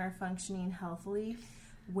children are functioning healthily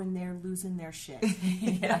when they're losing their shit.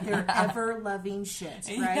 They're ever loving shit,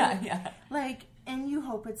 right? And you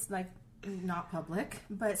hope it's not public,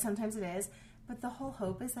 but sometimes it is. But the whole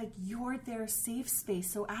hope is like, you're their safe space,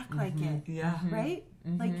 so act like it. Yeah. Right?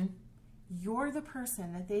 Like, you're the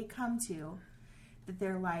person that they come to that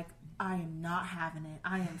they're like, I am not having it.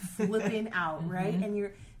 I am flipping out, right?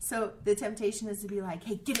 And so the temptation is to be like,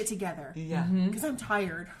 hey, get it together. Yeah. Because I'm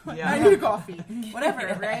tired. I need a coffee.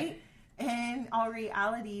 Whatever, right? And in all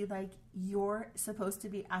reality, like, you're supposed to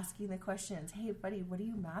be asking the questions. Hey, buddy, what are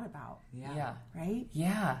you mad about? Yeah. Right?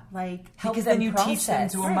 Yeah. Like, because then you teach them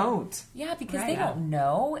to emote. Yeah, because they don't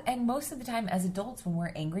know. And most of the time as adults, when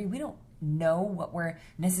we're angry, we don't know what we're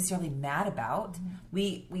necessarily mad about.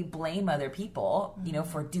 We blame other people, you know,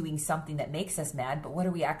 for doing something that makes us mad, but what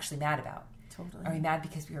are we actually mad about? Totally. Are we mad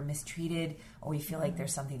because we were mistreated, or we feel like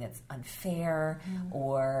there's something that's unfair,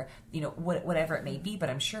 or, you know, whatever it may be? But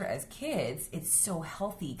I'm sure as kids, it's so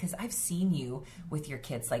healthy, because I've seen you with your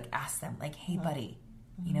kids, like, ask them, like, hey, buddy,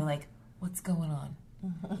 you know, like, what's going on?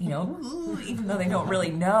 You know, even though they don't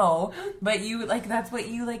really know, but you, like, that's what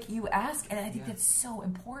you, like, you ask. And I think that's so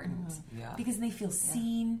important, because they feel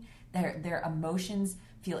seen, their emotions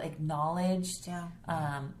feel acknowledged,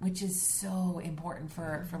 which is so important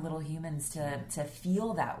for little humans to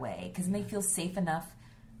feel that way, because then they feel safe enough,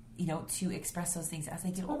 you know, to express those things as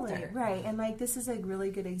they get older. Right. And like, this is a really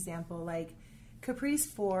good example. Like, Capri's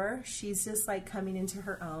 4, she's just like coming into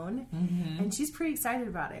her own, and she's pretty excited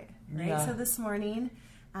about it, right? Yeah. So this morning,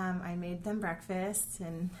 I made them breakfast,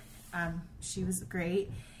 and she was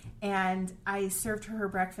great. And I served her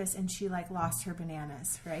breakfast, and she like lost her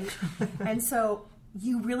bananas, right? And so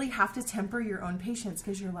you really have to temper your own patience,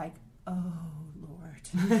 because you're like, oh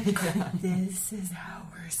Lord, this is how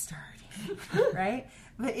we're starting, right?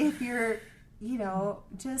 But if you're, you know,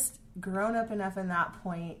 just grown up enough in that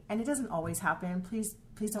point, and it doesn't always happen, please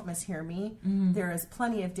don't mishear me. There is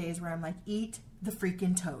plenty of days where I'm like, eat the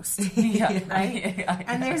freaking toast, right?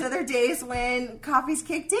 And there's other days when coffee's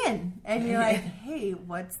kicked in, and you're like, hey,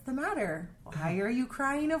 what's the matter? Why are you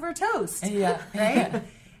crying over toast? Right?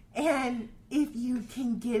 And if you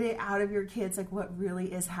can get it out of your kids, like, what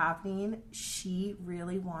really is happening, she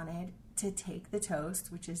really wanted to take the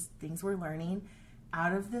toast, which is things we're learning,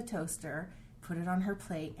 out of the toaster, put it on her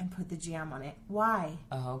plate, and put the jam on it. Why?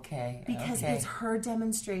 Okay. Because it's her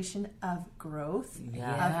demonstration of growth,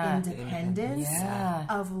 of independence,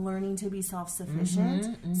 of learning to be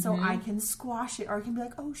self-sufficient. So I can squash it, or I can be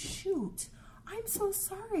like, oh, shoot, I'm so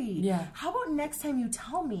sorry. Yeah. How about next time you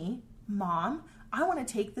tell me, Mom, I want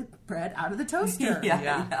to take the bread out of the toaster.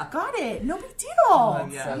 Got it. No big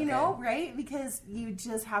deal. You know, right? Because you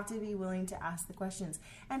just have to be willing to ask the questions.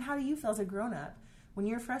 And how do you feel as a grown-up when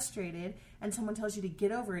you're frustrated and someone tells you to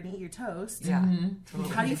get over it and eat your toast? Totally.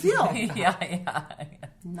 How do you feel?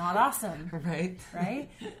 Not awesome. Right?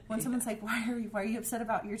 When someone's like, why are you upset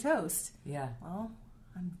about your toast? Well,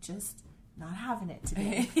 I'm just not having it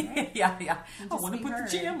today. Right? I want to put the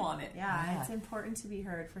jam on it. It's important to be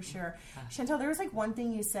heard, for sure. Chantel, there was like one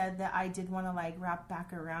thing you said that I did want to like wrap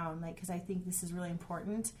back around, like, because I think this is really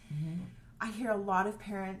important. I hear a lot of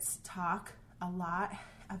parents talk a lot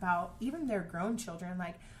about even their grown children,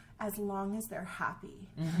 like, as long as they're happy,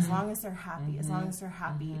 as long as they're happy, as long as they're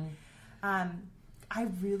happy. I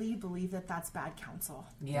really believe that that's bad counsel.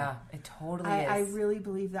 Yeah, it totally is. I really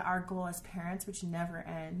believe that our goal as parents, which never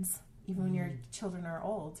ends, even when your children are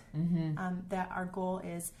old, that our goal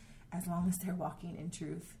is as long as they're walking in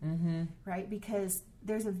truth, right? Because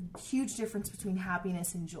there's a huge difference between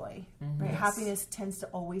happiness and joy, right? Happiness tends to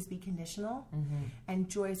always be conditional, and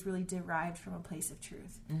joy is really derived from a place of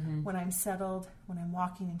truth. When I'm settled, when I'm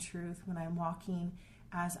walking in truth, when I'm walking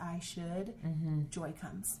as I should, joy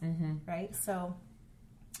comes, right? So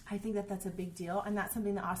I think that that's a big deal, and that's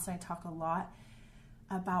something that Austin and I talk a lot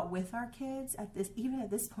about with our kids even at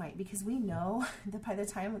this point, because we know that by the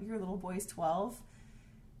time your little boy's 12,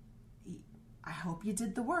 I hope you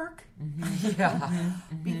did the work.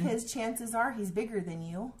 Because chances are he's bigger than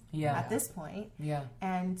you at this point.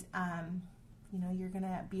 And you know, you're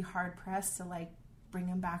gonna be hard pressed to like bring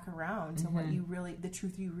him back around to what you really, the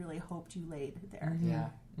truth you really hoped you laid there.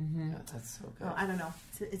 That's so good. Well, I don't know,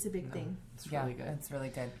 it's a big thing. It's really good. It's really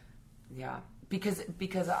good.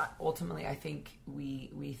 Because ultimately I think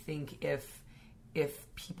we think if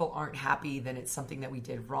people aren't happy, then it's something that we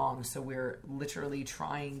did wrong. So we're literally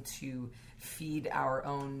trying to feed our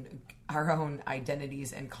own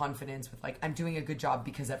identities and confidence with like, I'm doing a good job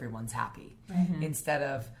because everyone's happy, instead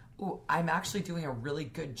of, I'm actually doing a really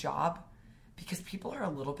good job because people are a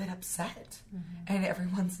little bit upset and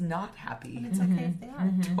everyone's not happy. And it's okay if they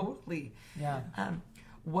are. Totally.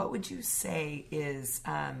 What would you say is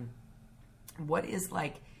what is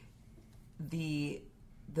like the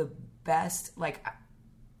best, like,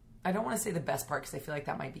 I don't want to say the best part because I feel like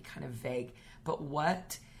that might be kind of vague, but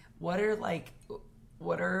what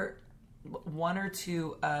are one or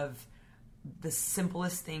two of the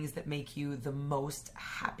simplest things that make you the most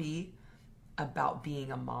happy about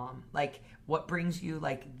being a mom? Like, what brings you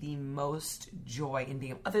like the most joy in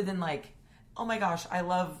being, other than like, oh my gosh, I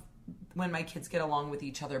love when my kids get along with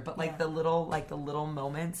each other, but like the little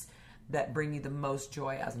moments that bring you the most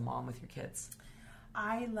joy as a mom with your kids?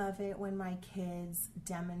 I love it when my kids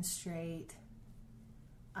demonstrate,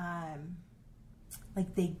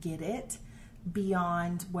 like they get it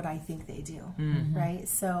beyond what I think they do, right?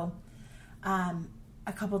 So,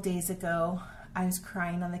 a couple days ago, I was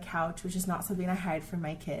crying on the couch, which is not something I hide from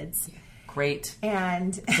my kids. Great.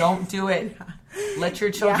 And don't do it. Let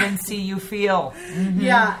your children see you feel.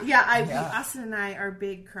 Austin and I are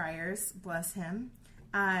big criers, bless him.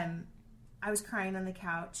 I was crying on the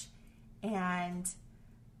couch, and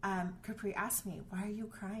Capri asked me, "Why are you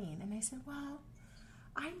crying?" And I said, "Well,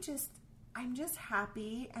 I'm just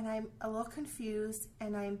happy, and I'm a little confused,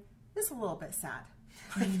 and I'm just a little bit sad."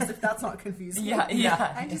 As if that's not confusing.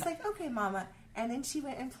 Yeah. I'm just like, "Okay, Mama." And then she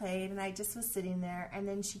went and played, and I just was sitting there. And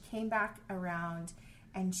then she came back around,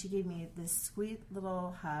 and she gave me this sweet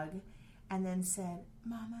little hug, and then said,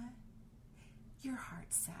 "Mama, your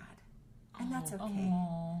heart's sad, and that's okay."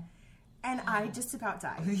 Aww. And I just about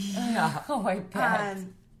died. Yeah. Oh, I bet.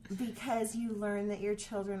 Because you learn that your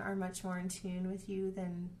children are much more in tune with you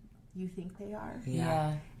than you think they are.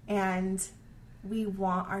 Yeah. And we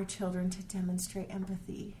want our children to demonstrate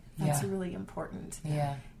empathy. That's really important.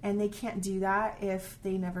 Yeah. And they can't do that if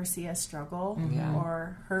they never see us struggle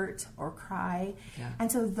or hurt or cry. Yeah.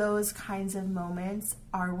 And so those kinds of moments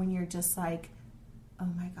are when you're just like, oh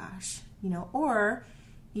my gosh, or,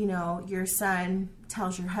 your son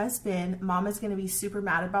tells your husband, Mama's going to be super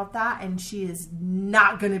mad about that, and she is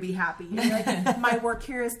not going to be happy. And you're like, my work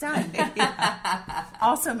here is done.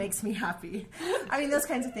 Also makes me happy. I mean, those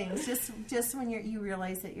kinds of things. Just when you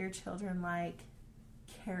realize that your children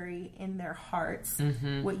carry in their hearts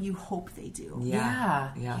what you hope they do.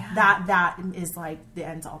 Yeah. That is like the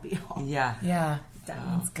end all be all. Yeah.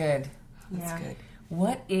 That's good. That's good.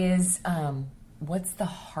 What is what's the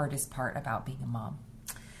hardest part about being a mom?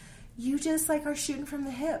 You just are shooting from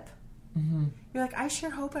the hip. You're like, I sure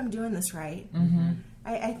hope I'm doing this right.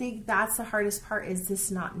 I think that's the hardest part, is this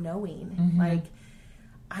not knowing. Like,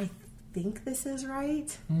 I think this is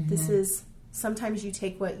right. This is, sometimes you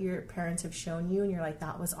take what your parents have shown you and you're like,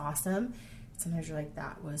 that was awesome. Sometimes you're like,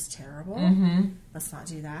 that was terrible. Let's not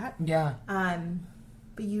do that. Yeah.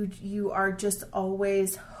 But you are just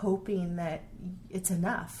always hoping that it's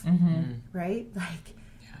enough, right? Like,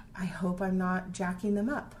 I hope I'm not jacking them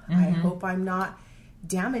up. I hope I'm not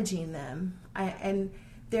damaging them. And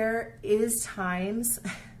there is times,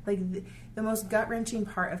 like the most gut-wrenching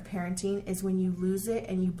part of parenting is when you lose it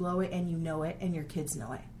and you blow it and you know it and your kids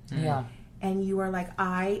know it. Yeah. And you are like,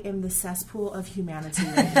 I am the cesspool of humanity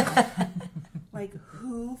right now. Like,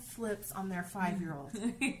 who flips on their 5-year-old?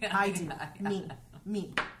 I do.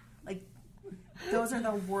 Me. Like, those are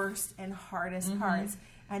the worst and hardest parts.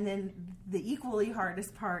 And then the equally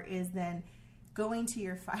hardest part is then going to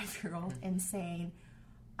your 5-year-old and saying,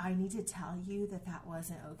 I need to tell you that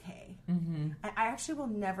wasn't okay. I actually will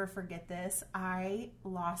never forget this. I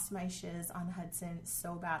lost my shiz on Hudson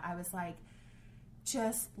so bad. I was like,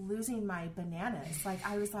 just losing my bananas. Like,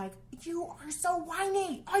 I was like, you are so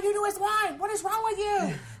whiny. All you do is whine. What is wrong with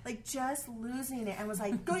you? Like, just losing it, and was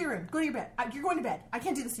like, go to your room. Go to your bed. You're going to bed. I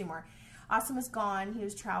can't do this anymore. Austin was gone. He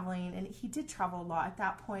was traveling, and he did travel a lot. At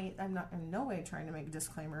that point, I'm not in no way trying to make a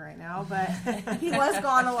disclaimer right now, but he was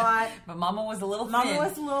gone a lot. But Mama was a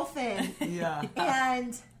little thin. Yeah.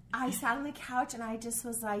 And I sat on the couch, and I just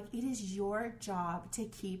was like, it is your job to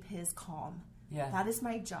keep his calm. Yeah. That is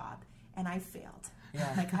my job. And I failed.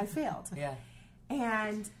 Yeah. Like, I failed. Yeah.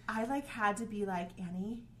 And I had to be like,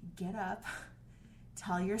 Annie, get up,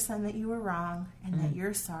 tell your son that you were wrong and that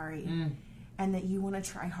you're sorry and that you want to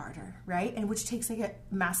try harder, right? And which takes a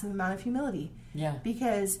massive amount of humility. Yeah.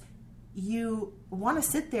 Because you want to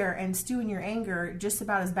sit there and stew in your anger just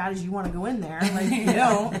about as bad as you want to go in there. Like,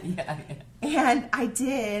 Yeah. And I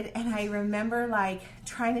did. And I remember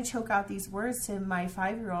trying to choke out these words to my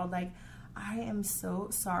 5-year-old, like, I am so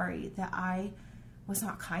sorry that I was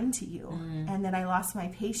not kind to you and that I lost my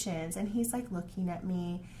patience. And he's looking at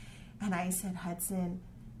me, and I said, Hudson,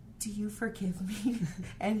 do you forgive me?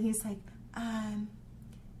 And he's like,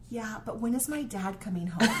 yeah, but when is my dad coming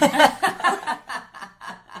home? And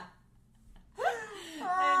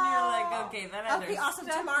you're like, okay, awesome.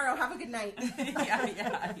 Tomorrow. Have a good night.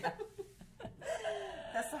 yeah.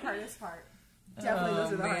 That's the hardest part. Definitely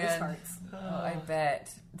those are the hardest parts. I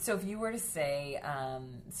bet. So if you were to say,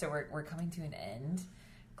 so we're coming to an end,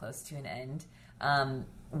 close to an end.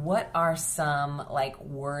 What are some like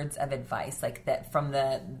words of advice like that from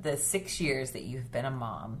the 6 years that you've been a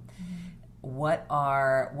mom? What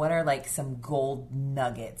are like some gold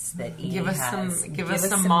nuggets that Amy has? Give us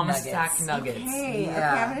some Mama Stack nuggets. Okay,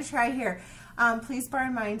 I'm going to try here. Please bear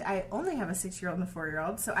in mind, I only have a 6-year-old and a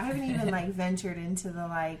 4-year-old, so I haven't even like ventured into the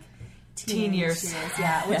like teen years.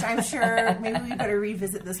 Yeah, which I'm sure maybe we better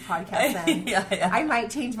revisit this podcast then. Yeah. I might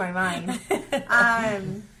change my mind.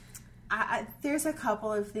 There's a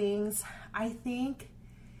couple of things. I think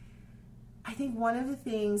one of the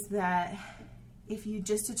things that if you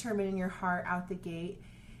just determine in your heart out the gate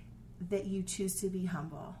that you choose to be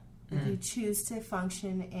humble, if you choose to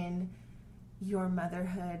function in your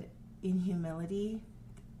motherhood in humility,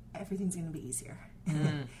 everything's going to be easier.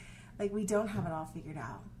 Like, we don't have it all figured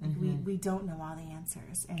out. We don't know all the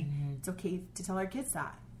answers. And it's okay to tell our kids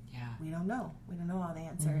that. Yeah. We don't know. We don't know all the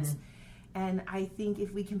answers. And I think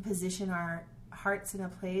if we can position our hearts in a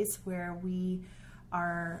place where we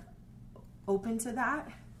are open to that,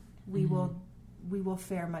 we will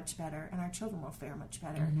fare much better, and our children will fare much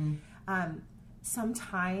better.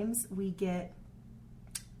 Sometimes we get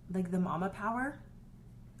like the mama power,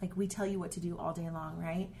 like we tell you what to do all day long,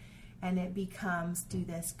 right? And it becomes do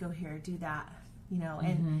this, go here, do that,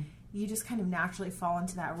 and you just kind of naturally fall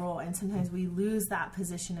into that role. And sometimes we lose that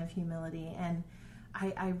position of humility. And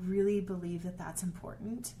I really believe that that's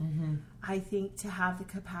important. I think to have the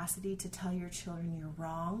capacity to tell your children you're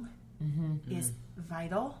wrong is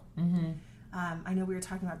vital. I know we were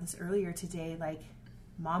talking about this earlier today, like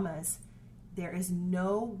mamas, there is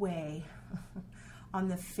no way on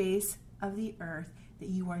the face of the earth that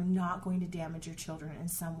you are not going to damage your children in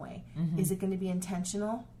some way. Is it going to be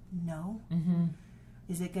intentional? No.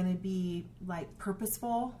 Is it going to be like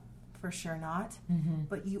purposeful? For sure not.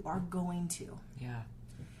 But you are going to. Yeah.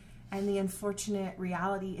 And the unfortunate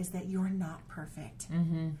reality is that you're not perfect.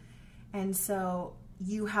 And so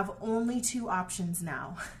you have only two options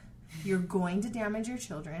now. You're going to damage your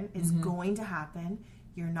children. It's going to happen.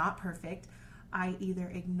 You're not perfect. I either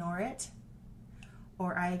ignore it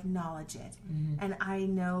or I acknowledge it. And I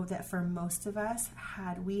know that for most of us,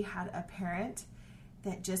 had we had a parent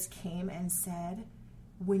that just came and said,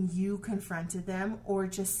 when you confronted them, or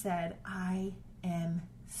just said, I am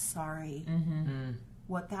sorry,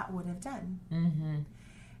 what that would have done.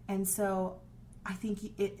 And so I think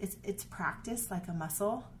it's practice like a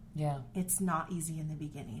muscle. Yeah. It's not easy in the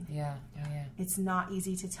beginning. Yeah. It's not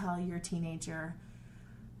easy to tell your teenager,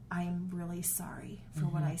 I'm really sorry for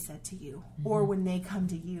what I said to you. Or when they come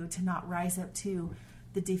to you, to not rise up to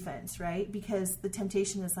the defense, right? Because the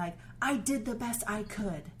temptation is like, I did the best I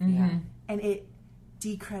could. And it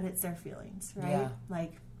decredits their feelings, right? Yeah.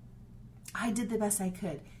 Like, I did the best I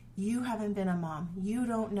could. You haven't been a mom. You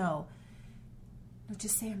don't know. No,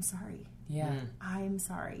 just say, I'm sorry. Yeah. I'm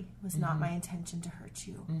sorry. It was not my intention to hurt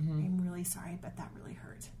you. I'm really sorry, but that really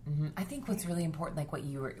hurt. I think what's really important, like what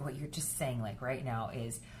you're just saying, like right now,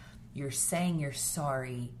 is you're saying you're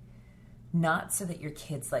sorry, not so that your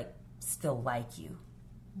kids like still like you.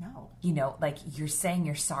 No. Like you're saying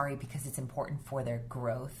you're sorry because it's important for their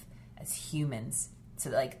growth as humans. So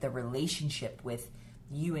like the relationship with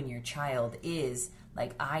you and your child is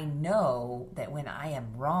like, I know that when I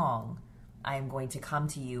am wrong, I am going to come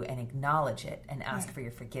to you and acknowledge it and ask for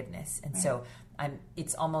your forgiveness. And so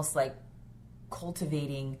it's almost like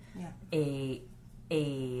cultivating a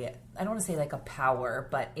I don't want to say like a power,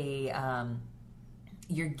 but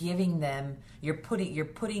you're giving them, you're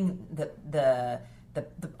putting the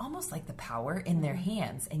almost like the power in their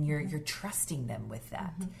hands, and you're trusting them with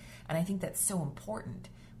that. And I think that's so important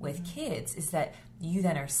with kids, is that you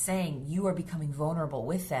then are saying, you are becoming vulnerable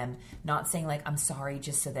with them, not saying like, I'm sorry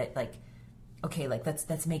just so that like, okay, like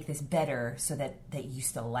let's make this better so that you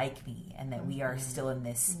still like me and that we are still in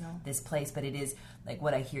this place. But it is like,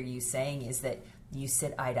 what I hear you saying is that you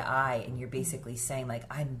sit eye to eye and you're basically saying like,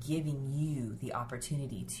 I'm giving you the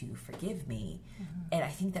opportunity to forgive me. And I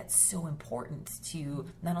think that's so important to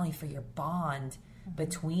not only for your bond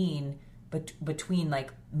between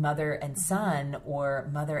like mother and son or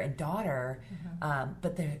mother and daughter,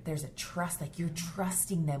 but there's a trust, like you're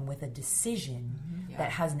trusting them with a decision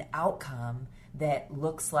that has an outcome that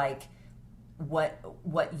looks like what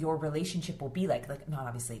your relationship will be like not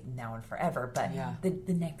obviously now and forever, but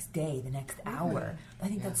the next day, the next hour. I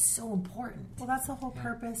think that's so important. Well, that's the whole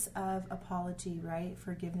purpose of apology, right?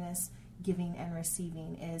 Forgiveness, giving and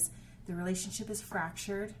receiving, is the relationship is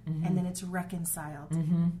fractured, and then it's reconciled.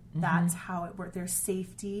 That's how it works. There's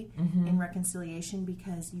safety in reconciliation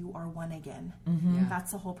because you are one again.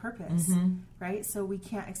 That's the whole purpose, right? So we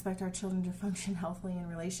can't expect our children to function healthily in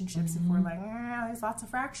relationships if we're like, there's lots of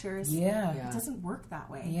fractures. It doesn't work that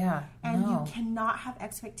way. And you cannot have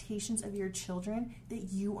expectations of your children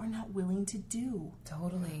that you are not willing to do.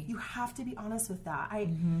 Totally. You have to be honest with that.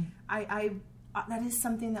 That is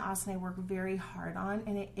something that Austin and I work very hard on,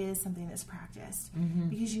 and it is something that's practiced.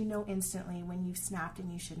 Because you know instantly when you've snapped and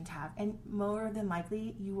you shouldn't have. And more than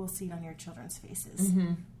likely, you will see it on your children's faces.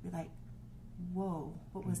 You're like, whoa,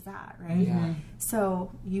 what was that, right?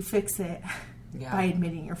 So you fix it by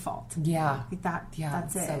admitting your fault.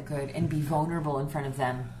 That's it. So good. And be vulnerable in front of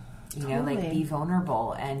them. You know, like be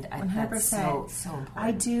vulnerable. And 100%. That's so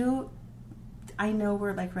important. I know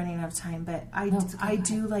we're like running out of time, but I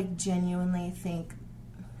do like genuinely think,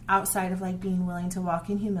 outside of like being willing to walk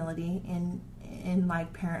in humility in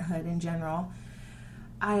like parenthood in general,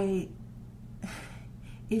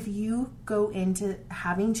 if you go into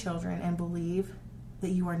having children and believe that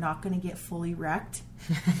you are not going to get fully wrecked,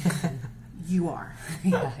 you are.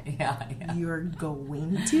 You're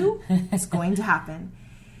going to. It's going to happen.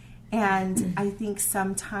 And I think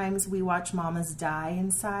sometimes we watch mamas die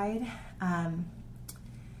inside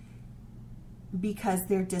because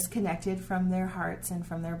they're disconnected from their hearts and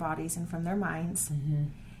from their bodies and from their minds.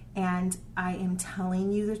 And I am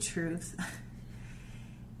telling you the truth.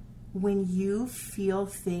 When you feel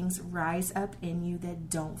things rise up in you that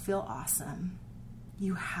don't feel awesome,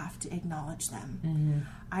 you have to acknowledge them.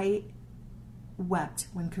 I wept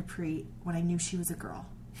when I knew she was a girl.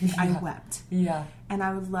 I wept. And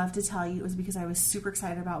I would love to tell you it was because I was super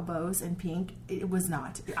excited about bows and pink. It was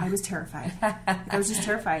not. I was terrified. I was just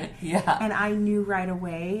terrified. And I knew right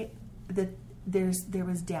away that there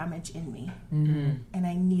was damage in me. And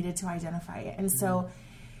I needed to identify it. And so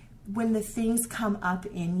when the things come up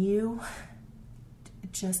in you,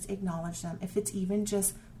 just acknowledge them. If it's even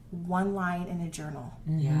just one line in a journal,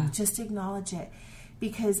 just acknowledge it.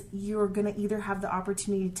 Because you're going to either have the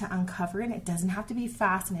opportunity to uncover it, and it doesn't have to be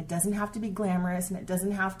fast, and it doesn't have to be glamorous, and it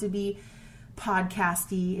doesn't have to be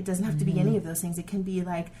podcasty. It doesn't have to be any of those things. It can be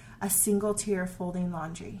like a single tear folding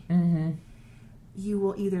laundry. You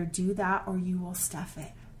will either do that or you will stuff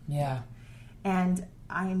it. And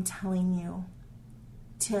I am telling you,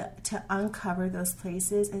 to uncover those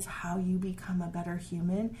places is how you become a better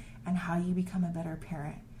human and how you become a better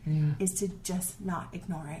parent, is to just not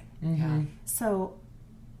ignore it. So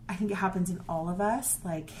I think it happens in all of us.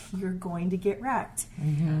 Like, you're going to get wrecked.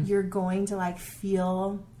 You're going to like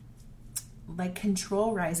feel like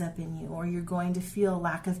control rise up in you, or you're going to feel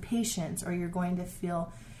lack of patience, or you're going to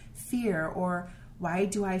feel fear, or why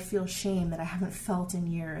do I feel shame that I haven't felt in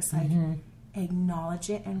years? Like, acknowledge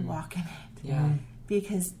it and walk in it.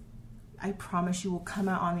 Because I promise you will come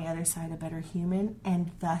out on the other side a better human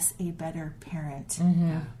and thus a better parent.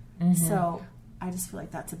 So I just feel like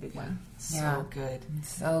that's a big one. So good.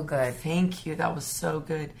 So good. Thank you. That was so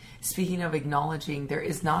good. Speaking of acknowledging, there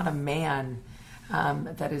is not a man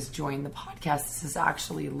that has joined the podcast. This is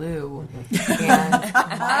actually Lou. And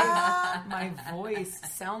my voice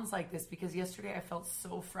sounds like this because yesterday I felt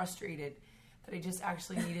so frustrated that I just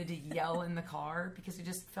actually needed to yell in the car because I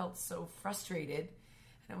just felt so frustrated.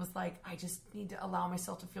 And it was like, I just need to allow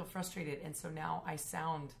myself to feel frustrated. And so now I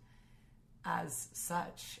sound as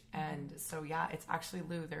such. And so, yeah, it's actually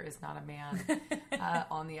Lou. There is not a man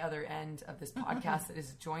on the other end of this podcast that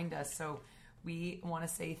has joined us. So we want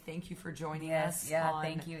to say thank you for joining us.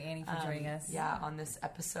 Thank you, Annie, for joining us. On this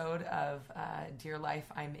episode of Dear Life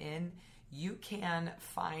I'm In. You can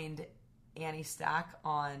find Annie Stack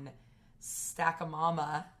on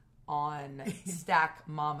Stack-A-Mama on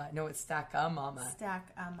Stack-Mama. No, it's Stack-A-Mama.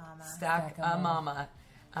 Stack-A-Mama. Stack-A-Mama.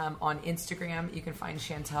 On Instagram, you can find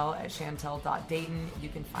Chantel at chantel.dayton. You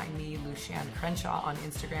can find me, Lucianne Crenshaw, on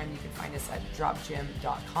Instagram. You can find us at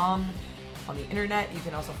dropgym.com. On the internet, you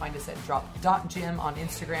can also find us at drop.gym on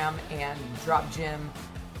Instagram and dropgym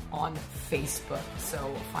on Facebook.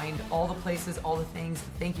 So find all the places, all the things.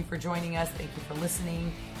 Thank you for joining us. Thank you for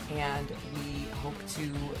listening. And we hope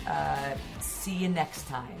to see you next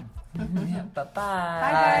time. Bye-bye.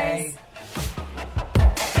 Bye, guys.